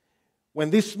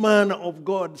 When this man of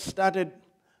God started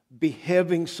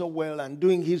behaving so well and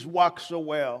doing his work so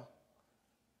well,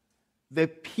 the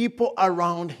people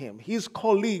around him, his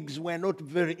colleagues, were not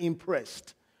very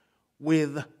impressed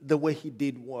with the way he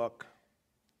did work.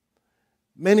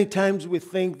 Many times we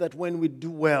think that when we do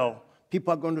well,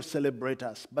 people are going to celebrate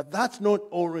us, but that's not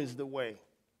always the way.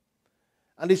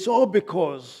 And it's all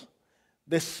because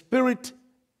the spirit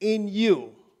in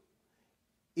you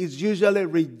is usually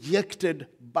rejected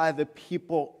by the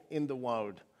people in the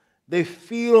world. They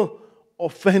feel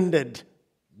offended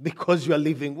because you are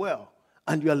living well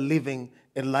and you are living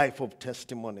a life of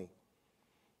testimony.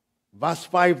 Verse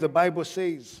 5, the Bible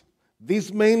says,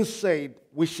 these men said,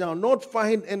 we shall not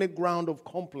find any ground of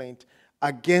complaint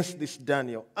against this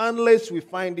Daniel unless we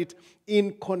find it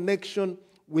in connection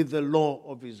with the law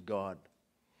of his God.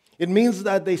 It means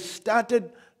that they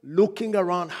started looking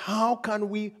around, how can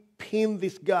we pin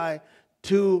this guy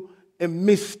to a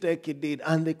mistake he did?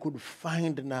 And they could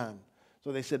find none.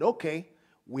 So they said, okay,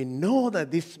 we know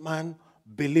that this man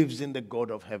believes in the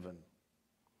God of heaven.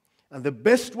 And the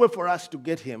best way for us to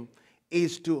get him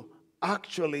is to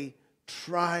actually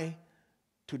try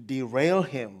to derail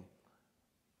him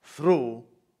through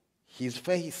his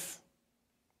faith.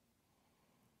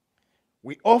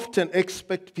 We often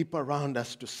expect people around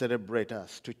us to celebrate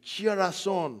us, to cheer us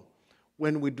on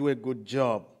when we do a good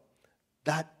job.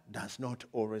 That does not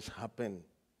always happen.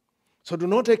 So do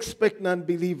not expect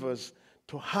non-believers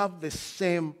to have the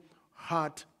same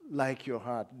heart like your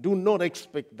heart. Do not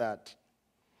expect that.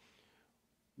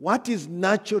 What is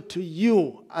natural to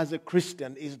you as a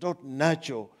Christian is not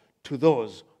natural to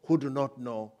those who do not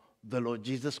know the Lord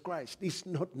Jesus Christ. It's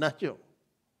not natural.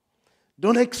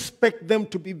 Don't expect them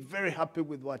to be very happy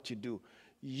with what you do.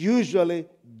 Usually,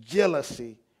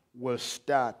 jealousy will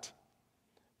start.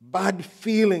 Bad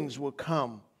feelings will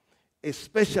come,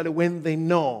 especially when they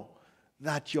know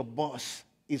that your boss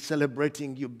is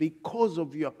celebrating you because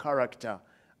of your character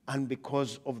and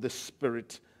because of the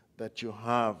spirit that you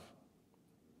have.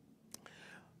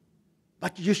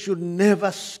 But you should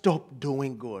never stop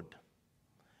doing good.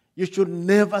 You should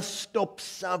never stop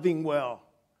serving well.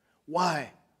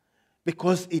 Why?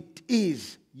 Because it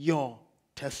is your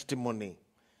testimony.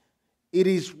 It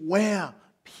is where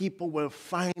people will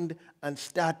find and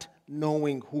start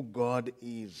knowing who God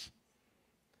is.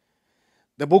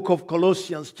 The book of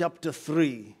Colossians chapter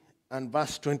 3 and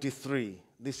verse 23,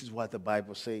 this is what the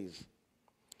Bible says.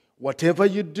 Whatever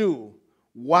you do,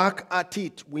 work at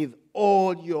it with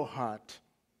all your heart,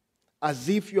 as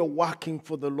if you're working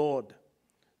for the Lord,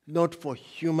 not for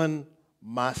human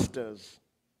masters.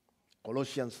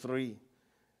 Colossians 3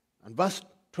 and verse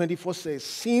 24 says,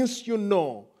 since you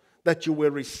know that you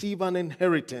will receive an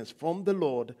inheritance from the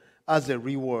Lord as a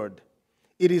reward,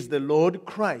 it is the Lord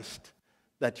Christ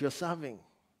that you're serving.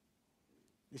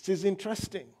 This is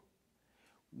interesting.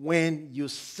 When you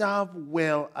serve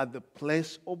well at the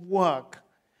place of work,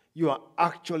 you are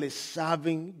actually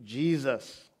serving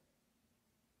Jesus.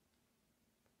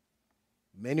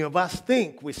 Many of us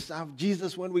think we serve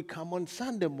Jesus when we come on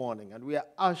Sunday morning and we are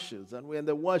ushers and we're in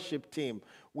the worship team.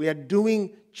 We are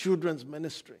doing children's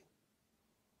ministry.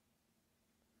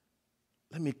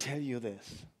 Let me tell you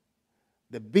this.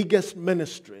 The biggest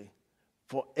ministry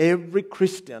for every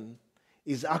Christian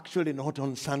is actually not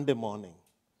on Sunday morning.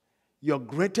 Your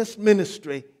greatest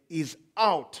ministry is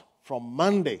out from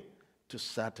Monday to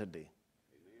Saturday.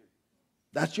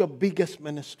 That's your biggest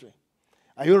ministry.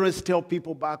 I always tell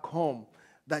people back home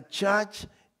that church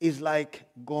is like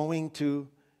going to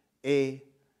a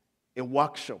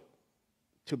workshop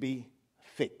to be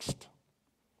fixed.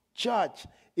 Church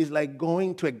is like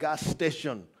going to a gas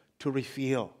station to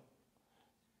refuel.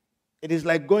 It is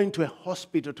like going to a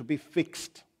hospital to be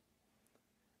fixed.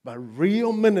 But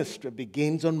real ministry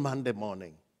begins on Monday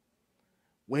morning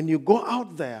when you go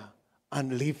out there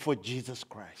and live for Jesus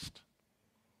Christ.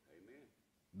 Amen.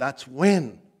 That's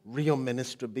when real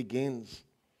ministry begins.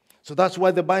 So that's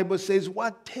why the Bible says,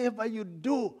 whatever you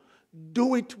do,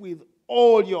 do it with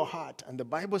all your heart. And the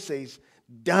Bible says,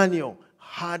 Daniel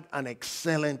had an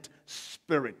excellent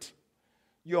spirit.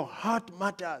 Your heart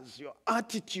matters, your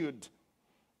attitude.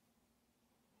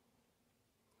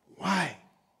 Why?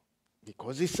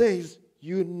 Because he says,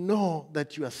 you know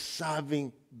that you are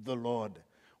serving the Lord.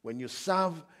 When you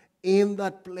serve in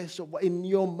that place, in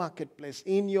your marketplace,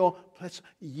 in your place,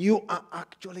 you are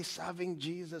actually serving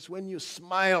Jesus. When you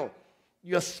smile,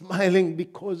 you are smiling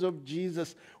because of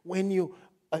Jesus. When you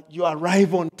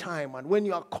arrive on time and when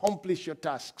you accomplish your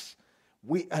tasks,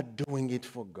 we are doing it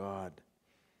for God.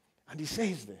 And he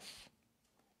says this.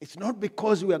 It's not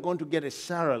because we are going to get a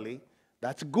salary.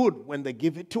 That's good when they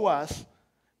give it to us.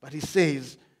 But he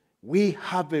says, we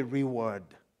have a reward.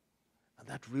 And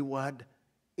that reward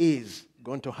is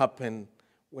going to happen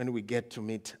when we get to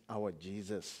meet our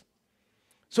Jesus.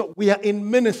 So we are in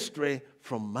ministry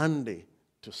from Monday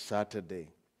to Saturday.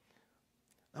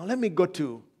 Now let me go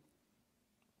to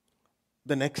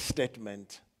the next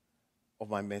statement of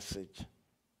my message.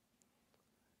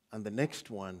 And the next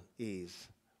one is,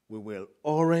 we will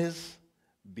always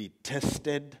be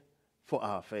tested for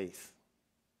our faith.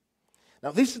 Now,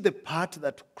 this is the part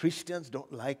that Christians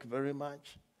don't like very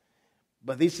much,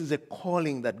 but this is a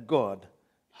calling that God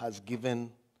has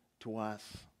given to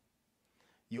us.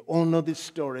 You all know this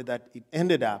story that it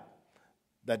ended up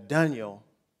that Daniel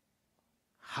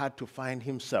had to find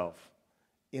himself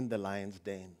in the lion's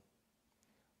den.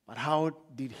 But how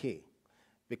did he?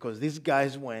 Because these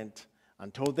guys went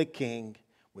and told the king,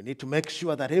 we need to make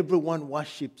sure that everyone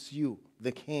worships you,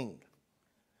 the king.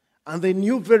 And they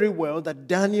knew very well that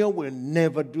Daniel will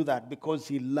never do that because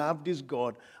he loved his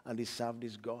God and he served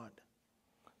his God.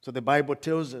 So the Bible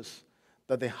tells us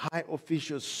that the high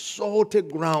officials sought a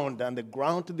ground, and the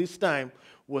ground this time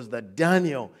was that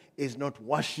Daniel is not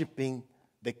worshiping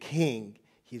the king,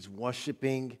 he's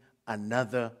worshiping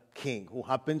another king who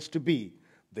happens to be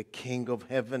the King of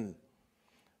heaven.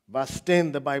 Verse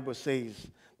 10, the Bible says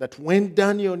that when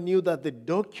Daniel knew that the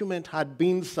document had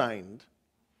been signed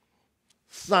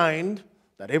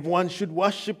that everyone should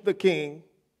worship the king,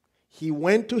 he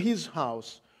went to his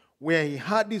house where he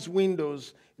had his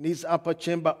windows in his upper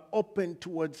chamber open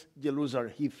towards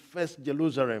Jerusalem. He faced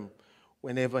Jerusalem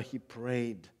whenever he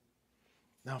prayed.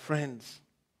 Now, friends,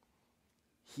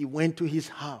 he went to his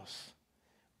house,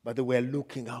 but they were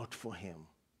looking out for him.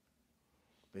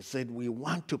 They said, we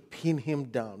want to pin him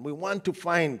down. We want to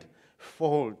find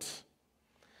fault.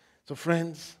 So,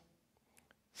 friends,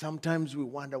 sometimes we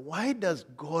wonder, why does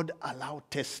God allow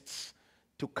tests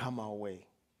to come our way?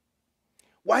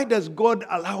 Why does God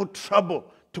allow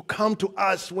trouble to come to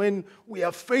us when we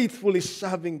are faithfully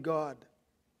serving God?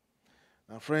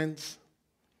 Now, friends,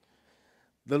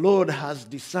 the Lord has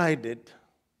decided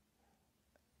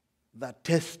that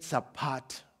tests are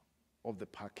part of the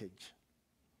package.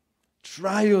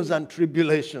 Trials and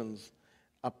tribulations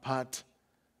are part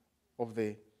of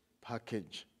the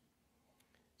package.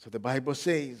 So the Bible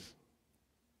says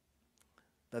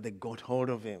that they got hold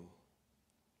of him.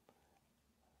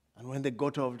 And when they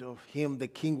got hold of him, the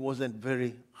king wasn't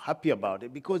very happy about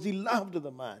it because he loved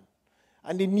the man.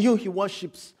 And he knew he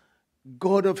worships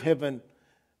God of heaven,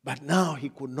 but now he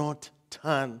could not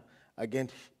turn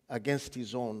against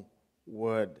his own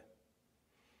word.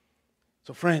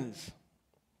 So friends,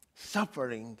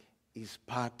 suffering is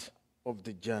part of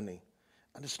the journey.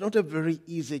 And it's not a very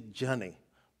easy journey,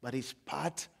 but it's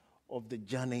part of the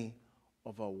journey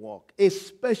of our walk,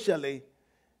 especially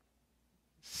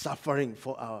suffering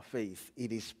for our faith.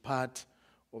 It is part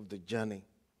of the journey.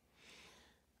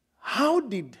 How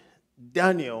did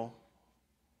Daniel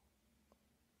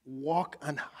walk,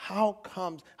 and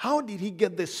how did he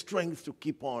get the strength to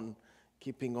keep on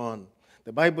keeping on?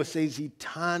 The Bible says he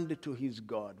turned to his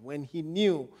God. When he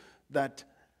knew that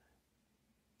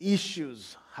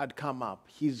issues had come up,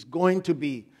 he's going to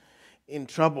be in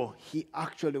trouble, he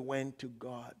actually went to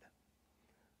God.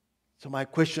 So my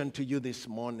question to you this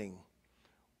morning,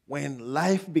 when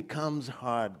life becomes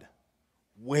hard,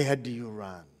 where do you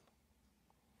run?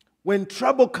 When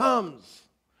trouble comes,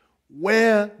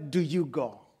 where do you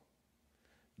go?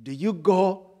 Do you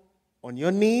go on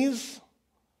your knees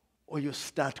or you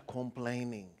start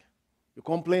complaining? You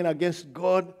complain against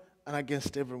God and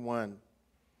against everyone.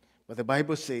 But the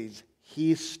Bible says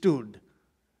he stood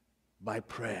by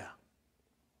prayer.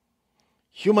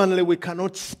 Humanly, we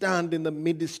cannot stand in the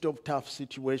midst of tough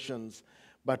situations,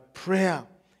 but prayer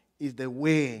is the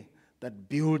way that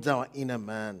builds our inner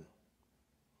man.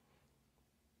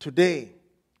 Today,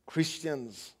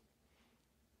 Christians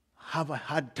have a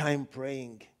hard time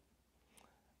praying.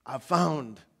 I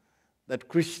found that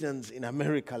Christians in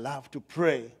America love to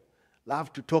pray,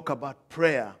 love to talk about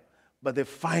prayer, but they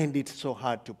find it so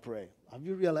hard to pray. Have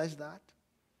you realized that?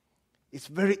 It's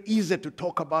very easy to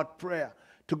talk about prayer,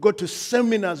 to go to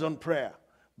seminars on prayer,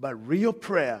 but real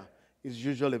prayer is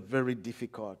usually very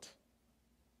difficult.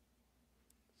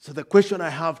 So the question I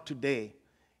have today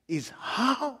is,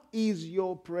 how is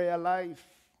your prayer life?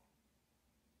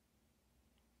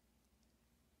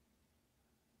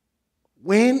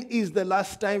 When is the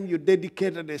last time you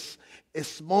dedicated a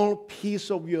small piece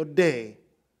of your day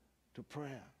to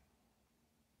prayer?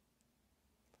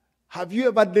 Have you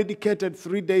ever dedicated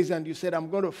 3 days and you said, I'm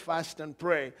going to fast and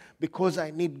pray because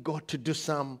I need God to do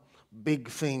some big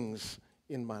things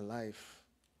in my life?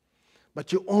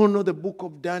 But you all know the book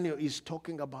of Daniel is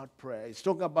talking about prayer. It's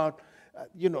talking about,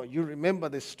 you remember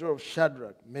the story of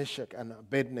Shadrach, Meshach, and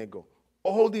Abednego.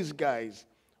 All these guys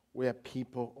were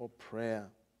people of prayer.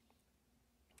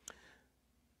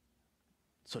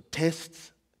 So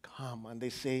tests come and they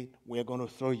say, we're going to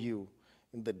throw you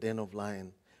in the den of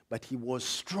lions. But he was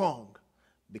strong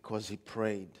because he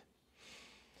prayed.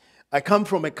 I come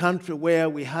from a country where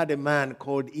we had a man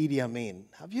called Idi Amin.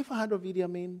 Have you ever heard of Idi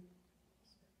Amin?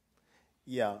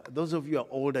 Yeah, those of you who are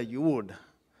older, you would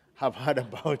have heard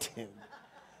about him.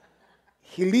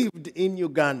 He lived in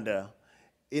Uganda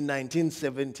in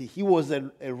 1970. He was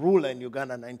a ruler in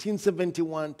Uganda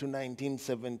 1971 to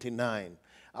 1979.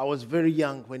 I was very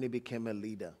young when he became a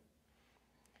leader.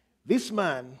 This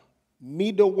man,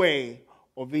 midway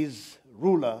of his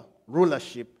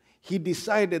rulership, he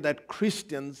decided that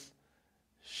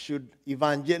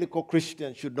evangelical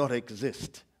Christians should not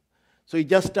exist. So he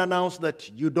just announced that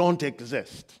you don't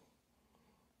exist.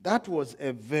 That was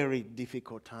a very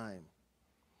difficult time.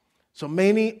 So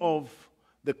many of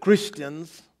the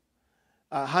Christians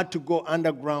had to go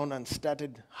underground and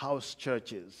started house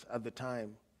churches at the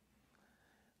time.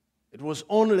 It was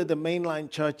only the mainline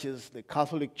churches, the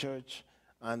Catholic Church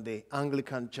and the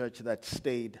Anglican Church that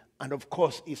stayed, and of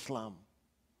course Islam.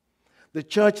 The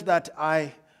church that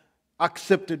I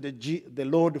accepted the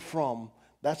Lord from,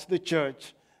 that's the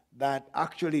church that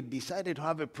actually decided to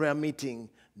have a prayer meeting,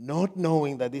 not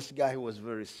knowing that this guy was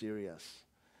very serious.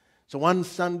 So one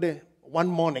Sunday one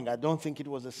morning, I don't think it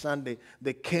was a Sunday,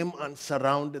 they came and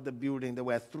surrounded the building. There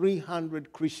were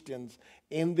 300 Christians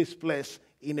in this place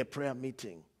in a prayer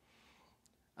meeting.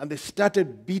 And they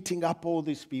started beating up all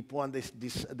these people, and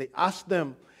they asked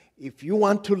them, if you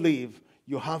want to live,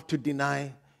 you have to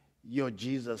deny your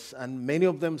Jesus. And many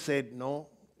of them said, no,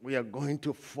 we are going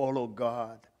to follow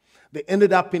God. They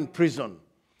ended up in prison.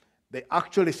 They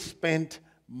actually spent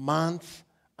months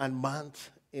and months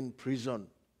in prison.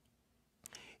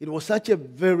 It was such a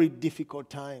very difficult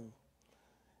time.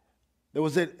 There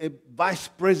was a vice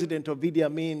president of Idi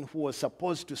Amin who was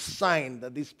supposed to sign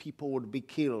that these people would be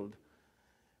killed.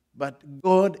 But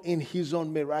God, in his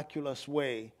own miraculous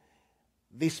way,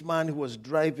 this man who was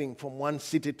driving from one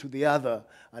city to the other,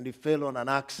 and he fell on an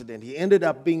accident. He ended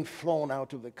up being thrown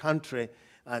out of the country,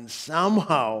 and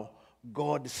somehow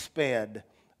God spared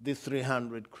the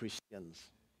 300 Christians.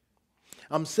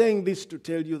 I'm saying this to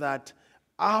tell you that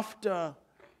after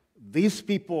these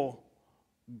people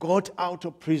got out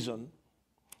of prison,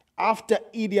 after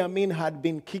Idi Amin had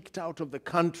been kicked out of the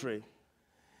country,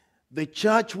 the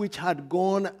church which had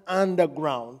gone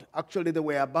underground, actually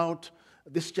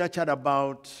this church had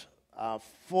about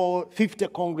 50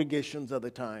 congregations at the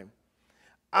time.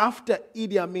 After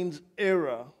Idi Amin's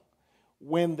era,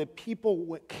 when the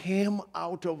people came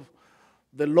out of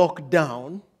the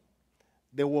lockdown,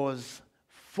 there was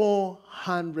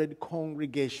 400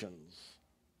 congregations.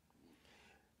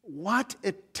 What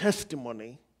a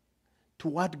testimony to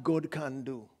what God can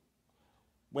do.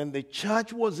 When the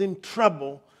church was in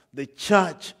trouble, the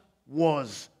church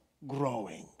was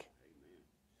growing.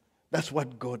 That's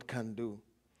what God can do.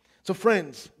 So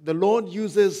friends, the Lord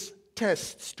uses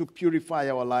tests to purify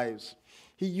our lives.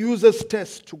 He uses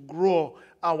tests to grow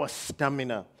our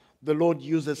stamina. The Lord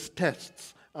uses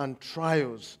tests and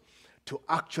trials to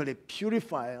actually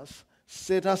purify us,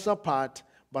 set us apart,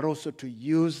 but also to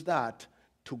use that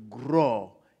to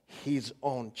grow his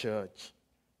own church.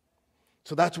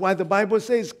 So that's why the Bible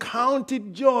says, count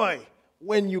it joy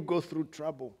when you go through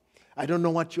trouble. I don't know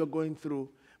what you're going through,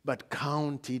 but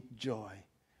count it joy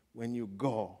when you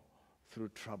go through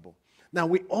trouble. Now,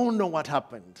 we all know what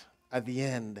happened at the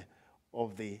end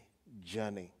of the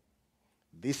journey.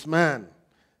 This man,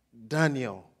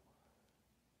 Daniel,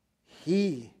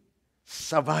 he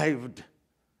survived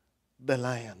the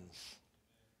lions.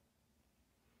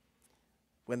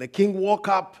 When the king woke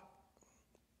up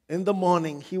in the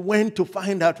morning, he went to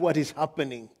find out what is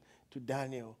happening to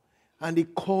Daniel, and he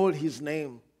called his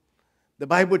name. The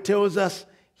Bible tells us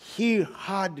he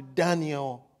had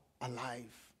Daniel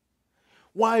alive.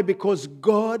 Why? Because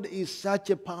God is such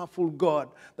a powerful God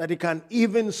that he can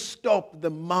even stop the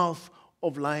mouth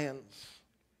of lions.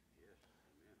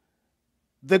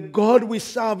 The God we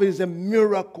serve is a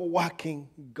miracle-working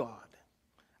God.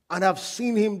 And I've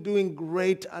seen him doing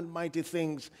great and mighty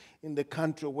things in the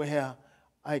country where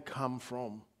I come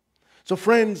from. So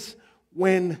friends,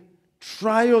 when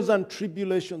trials and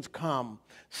tribulations come,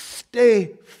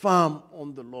 stay firm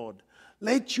on the Lord.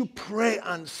 Let you pray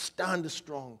and stand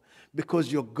strong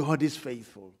because your God is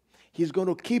faithful. He's going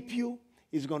to keep you.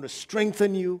 He's going to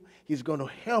strengthen you. He's going to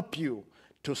help you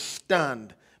to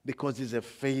stand because he's a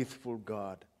faithful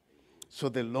God. So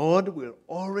the Lord will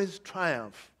always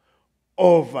triumph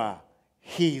over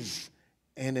his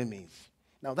enemies.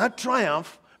 Now that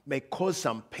triumph may cause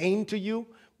some pain to you,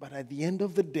 but at the end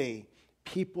of the day,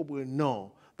 people will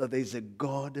know that there is a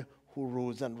God who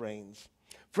rules and reigns.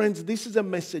 Friends, this is a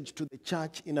message to the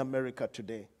church in America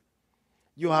today.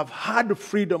 You have had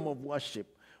freedom of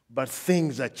worship, but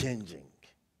things are changing.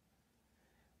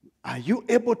 Are you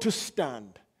able to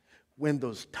stand when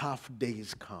those tough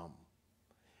days come?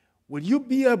 Will you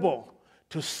be able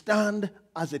to stand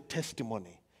as a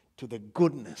testimony to the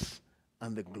goodness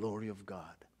and the glory of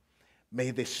God?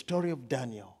 May the story of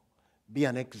Daniel be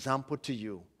an example to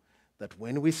you that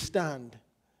when we stand,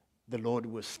 the Lord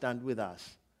will stand with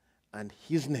us and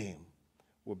his name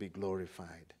will be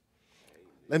glorified.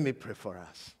 Let me pray for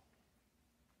us.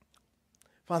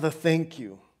 Father, thank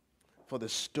you for the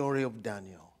story of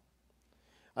Daniel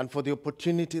and for the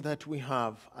opportunity that we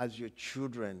have as your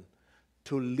children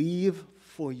to live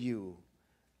for you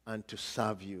and to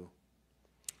serve you.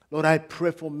 Lord, I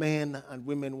pray for men and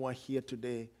women who are here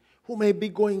today who may be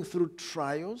going through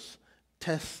trials,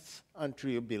 tests, and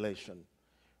tribulation.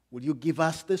 Will you give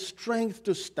us the strength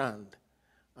to stand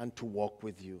and to walk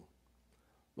with you?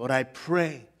 Lord, I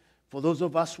pray for those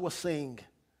of us who are saying,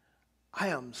 I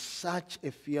am such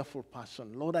a fearful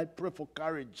person. Lord, I pray for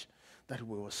courage that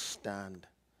we will stand.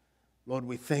 Lord,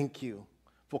 we thank you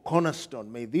for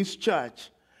Cornerstone. May this church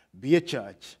be a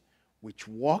church which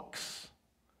walks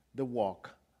the walk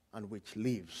and which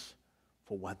lives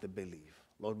for what they believe.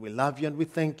 Lord, we love you and we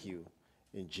thank you.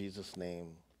 In Jesus'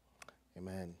 name,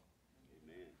 amen.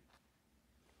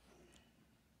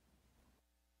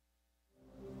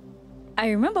 I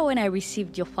remember when I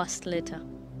received your first letter.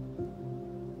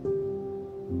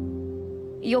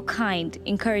 Your kind,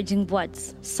 encouraging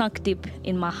words sunk deep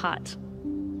in my heart.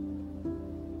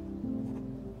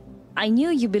 I knew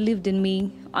you believed in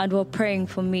me and were praying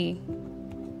for me.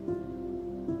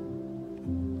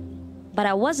 But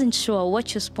I wasn't sure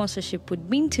what your sponsorship would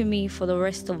mean to me for the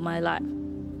rest of my life.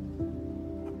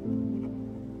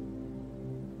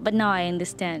 But now I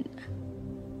understand.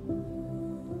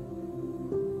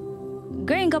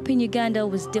 Growing up in Uganda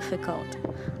was difficult,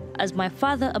 as my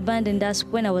father abandoned us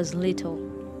when I was little.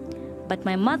 But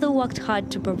my mother worked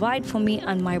hard to provide for me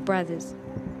and my brothers.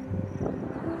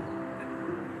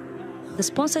 The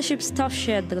sponsorship staff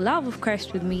shared the love of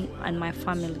Christ with me and my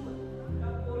family.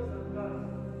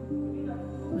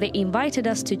 They invited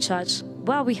us to church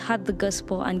where we heard the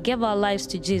gospel and gave our lives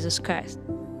to Jesus Christ.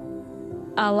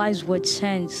 Our lives were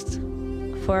changed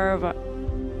forever.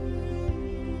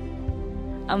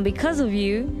 And because of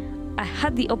you, I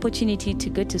had the opportunity to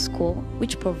go to school,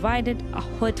 which provided a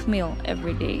hot meal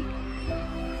every day.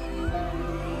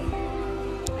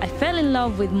 I fell in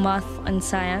love with math and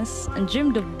science and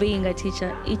dreamed of being a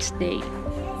teacher each day.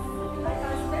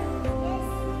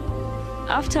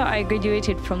 After I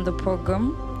graduated from the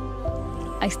program,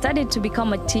 I studied to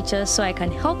become a teacher so I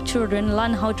can help children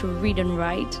learn how to read and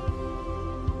write,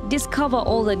 discover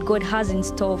all that God has in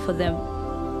store for them.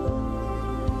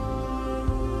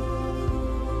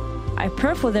 I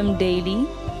pray for them daily,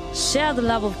 share the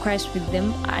love of Christ with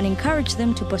them, and encourage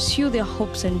them to pursue their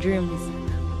hopes and dreams.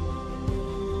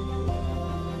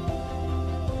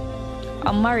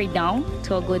 I'm married now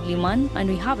to a godly man, and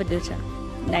we have a daughter,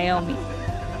 Naomi.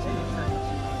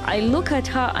 I look at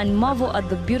her and marvel at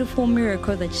the beautiful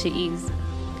miracle that she is.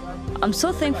 I'm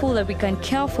so thankful that we can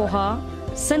care for her,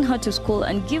 send her to school,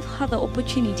 and give her the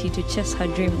opportunity to chase her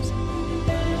dreams.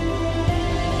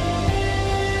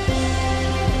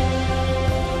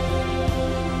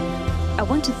 I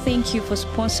want to thank you for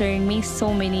sponsoring me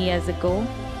so many years ago,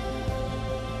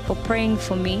 for praying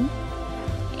for me,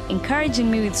 encouraging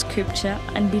me with scripture,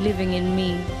 and believing in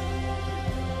me.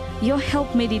 Your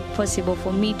help made it possible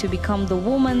for me to become the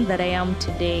woman that I am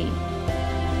today.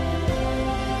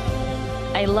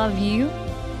 I love you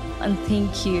and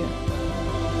thank you.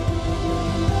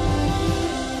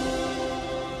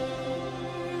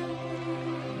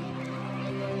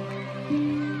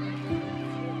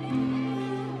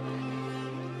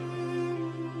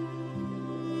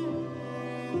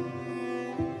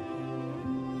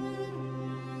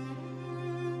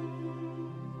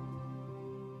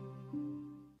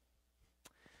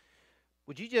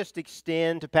 Would you just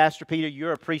extend to Pastor Peter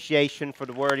your appreciation for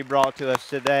the word he brought to us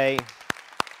today?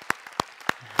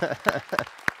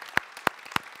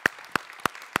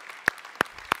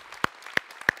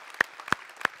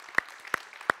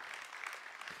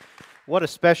 What a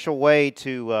special way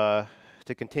to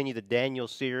continue the Daniel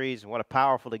series, and what a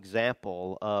powerful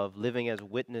example of living as a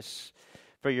witness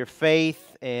for your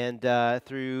faith, and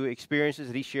through experiences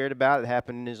that he shared about that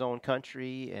happened in his own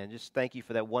country. And just thank you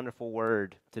for that wonderful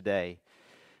word today.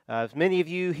 As many of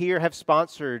you here have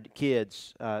sponsored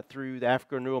kids through the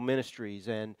African Renewal Ministries,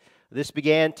 and this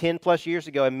began 10 plus years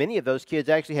ago, and many of those kids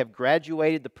actually have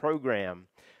graduated the program.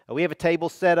 We have a table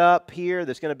set up here.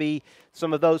 There's going to be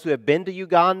some of those who have been to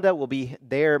Uganda will be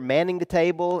there manning the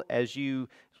table as you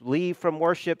leave from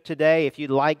worship today. If you'd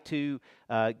like to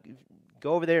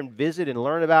go over there and visit and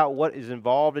learn about what is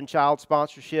involved in child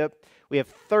sponsorship, we have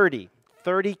 30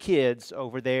 kids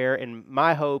over there, and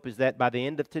my hope is that by the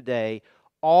end of today,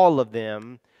 all of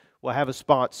them will have a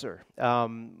sponsor.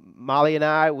 Molly and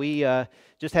I, we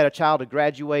just had a child to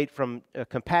graduate from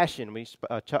Compassion. We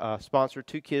sponsored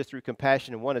 2 kids through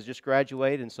Compassion, and one has just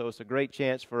graduated, and so it's a great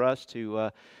chance for us to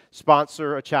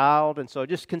sponsor a child. And so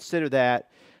just consider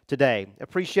that today.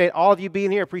 Appreciate all of you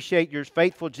being here. Appreciate your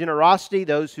faithful generosity.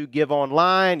 Those who give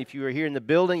online, if you are here in the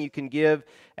building, you can give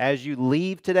as you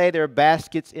leave today. There are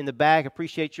baskets in the back.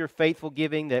 Appreciate your faithful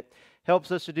giving that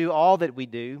helps us to do all that we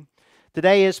do.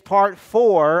 Today is part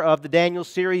 4 of the Daniel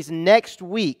series. Next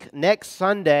week, next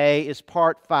Sunday, is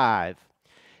part 5.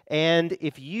 And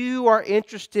if you are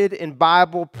interested in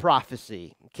Bible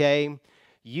prophecy, okay,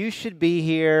 you should be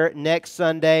here next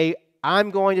Sunday.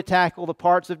 I'm going to tackle the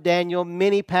parts of Daniel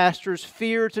many pastors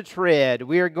fear to tread.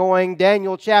 We are going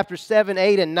Daniel chapter 7,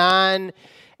 8, and 9.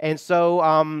 And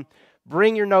so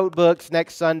bring your notebooks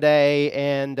next Sunday,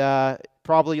 and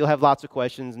probably you'll have lots of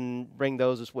questions, and bring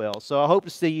those as well. So I hope to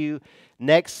see you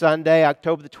next Sunday,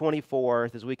 October the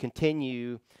 24th, as we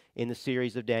continue in the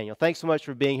series of Daniel. Thanks so much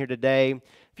for being here today.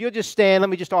 If you'll just stand, let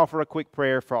me just offer a quick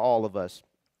prayer for all of us.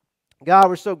 God,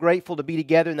 we're so grateful to be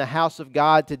together in the house of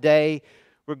God today.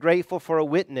 We're grateful for a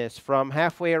witness from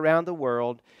halfway around the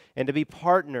world and to be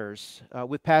partners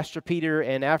with Pastor Peter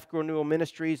and Africa Renewal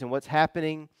Ministries and what's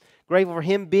happening. Grateful for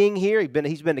him being here.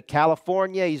 He's been to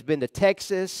California, he's been to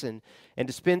Texas, and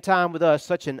to spend time with us,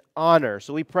 such an honor.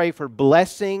 So we pray for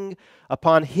blessing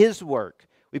upon his work.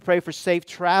 We pray for safe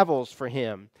travels for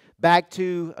him back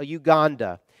to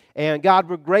Uganda. And God,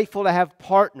 we're grateful to have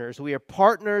partners. We are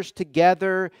partners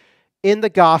together in the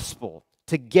gospel,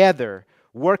 together,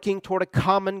 working toward a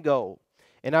common goal.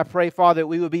 And I pray, Father, that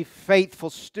we will be faithful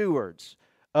stewards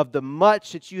of the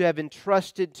much that you have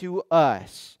entrusted to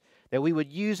us, that we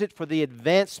would use it for the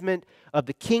advancement of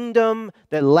the kingdom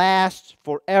that lasts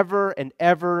forever and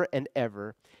ever and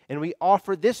ever. And we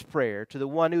offer this prayer to the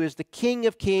one who is the King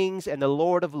of kings and the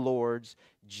Lord of lords,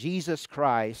 Jesus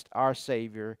Christ, our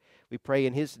Savior. We pray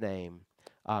in his name.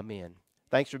 Amen.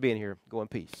 Thanks for being here. Go in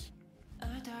peace. A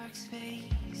dark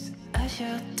space, a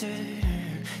shelter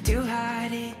to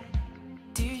hide it,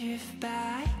 to drift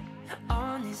by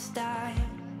on this time.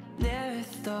 Never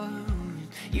thought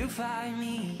you'd find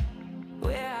me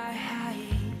where I hide.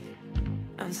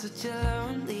 I'm such a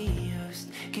lonely host.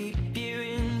 Keep you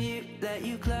in view, let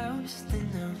you close, then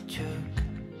no joke.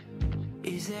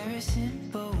 Is there a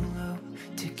simple road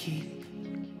to keep